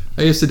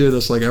I used to do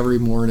this every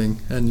morning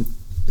and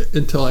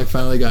until I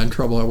finally got in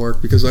trouble at work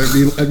because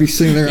I'd be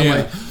sitting there on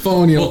my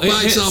phone,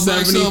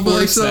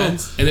 buy some,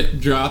 and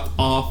it dropped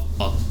off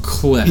a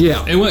cliff.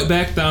 Yeah, it went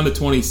back down to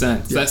 20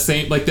 cents. Yeah. That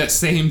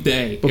same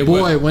day. But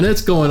when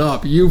it's going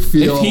up, you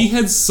feel. If he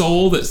had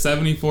sold at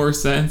 74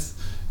 cents,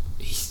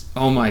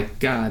 oh my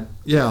god.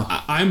 Yeah,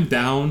 I'm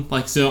down.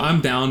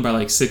 I'm down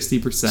by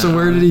 60%. So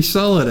where did he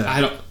sell it at?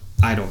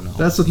 I don't know.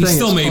 That's the thing. He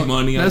still made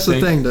money. That's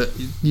the thing that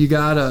you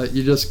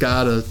just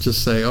gotta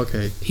say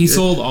okay. He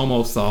sold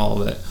almost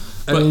all of it.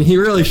 He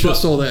really should have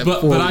sold that.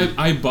 But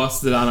I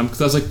busted on him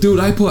because I was like, dude,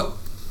 I put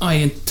my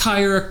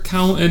entire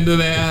account into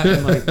that,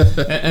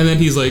 and then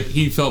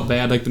he felt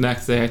bad. The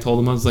next day, I told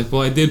him I was like,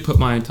 well, I did put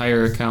my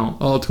entire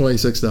account, all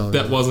 $26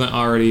 that wasn't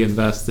already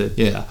invested.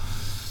 Yeah.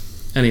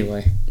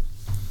 Anyway,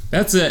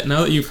 that's it.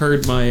 Now that you've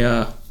heard my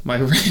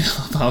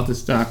rant about the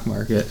stock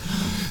market,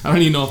 I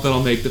don't even know if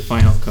that'll make the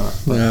final cut.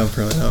 No,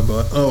 probably not.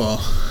 But oh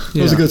well,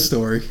 it was a good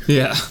story.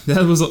 Yeah,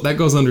 that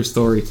goes under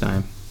story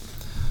time.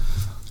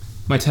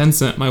 My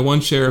 1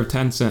 share of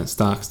 10 cent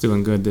stock's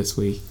doing good this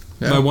week.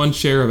 Yeah. My 1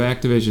 share of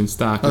Activision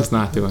stock is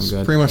not doing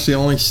good. Pretty much the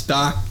only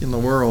stock in the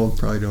world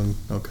probably doing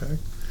okay.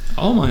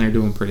 All mine are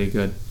doing pretty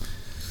good.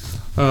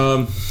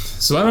 So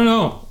I don't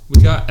know.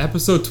 We got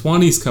episode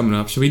 20's coming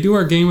up. Should we do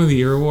our Game of the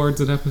Year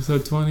awards at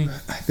episode 20? I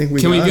think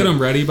we can. We get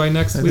them ready by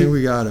next week? I think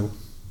we got them.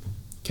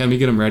 Can we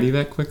get them ready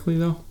that quickly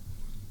though?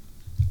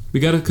 We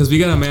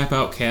gotta map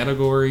out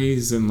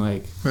categories and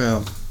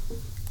Well,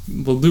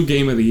 we'll do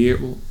Game of the Year.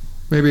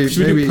 Maybe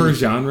do per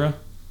genre?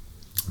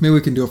 Maybe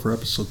we can do it for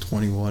episode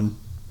 21.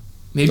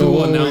 Maybe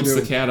we'll announce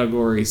the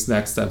categories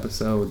next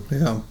episode.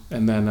 Yeah.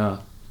 And then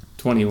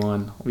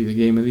 21 will be the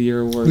Game of the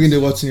Year awards. We can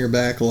do what's in your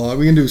backlog.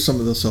 We can do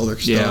some of this other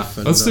stuff. Yeah.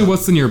 And, let's do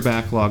what's in your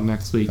backlog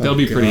next week. That'll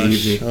be pretty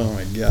easy. Oh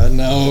my god,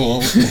 no.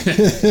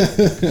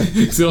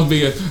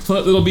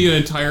 it'll be an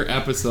entire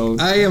episode.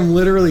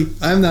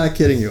 I'm not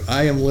kidding you.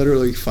 I am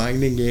literally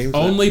finding games.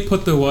 Only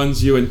put the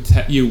ones you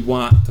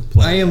want to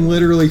play. I am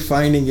literally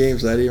finding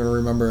games that I didn't even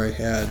remember I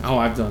had. Oh,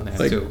 I've done that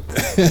too.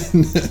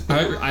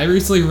 I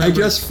recently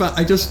remember.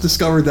 I just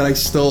discovered that I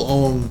still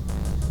own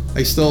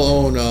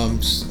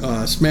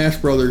Smash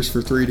Brothers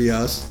for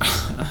 3DS.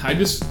 I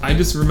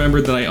just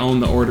remembered that I own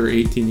the Order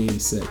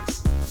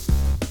 1886.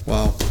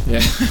 Wow.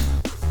 Yeah.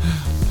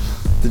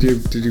 Did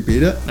you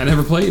beat it? I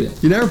never played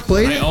it. You never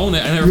played it? I own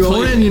it. I never played it. You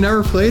own it and you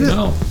never played it?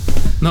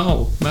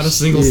 No, not a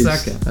single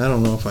second. I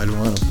don't know if I'd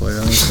want to play it,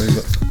 honestly,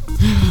 but...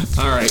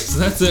 Alright, so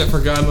that's it for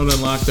God Mode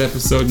Unlocked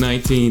episode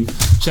 19.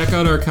 Check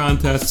out our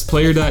contests,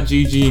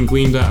 player.gg and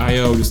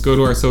gleam.io. Just go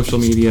to our social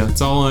media.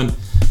 It's all on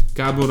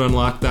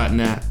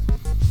godmodeunlocked.net.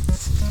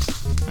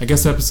 I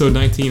guess episode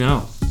 19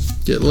 out.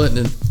 Get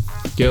littening.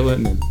 Get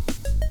littening.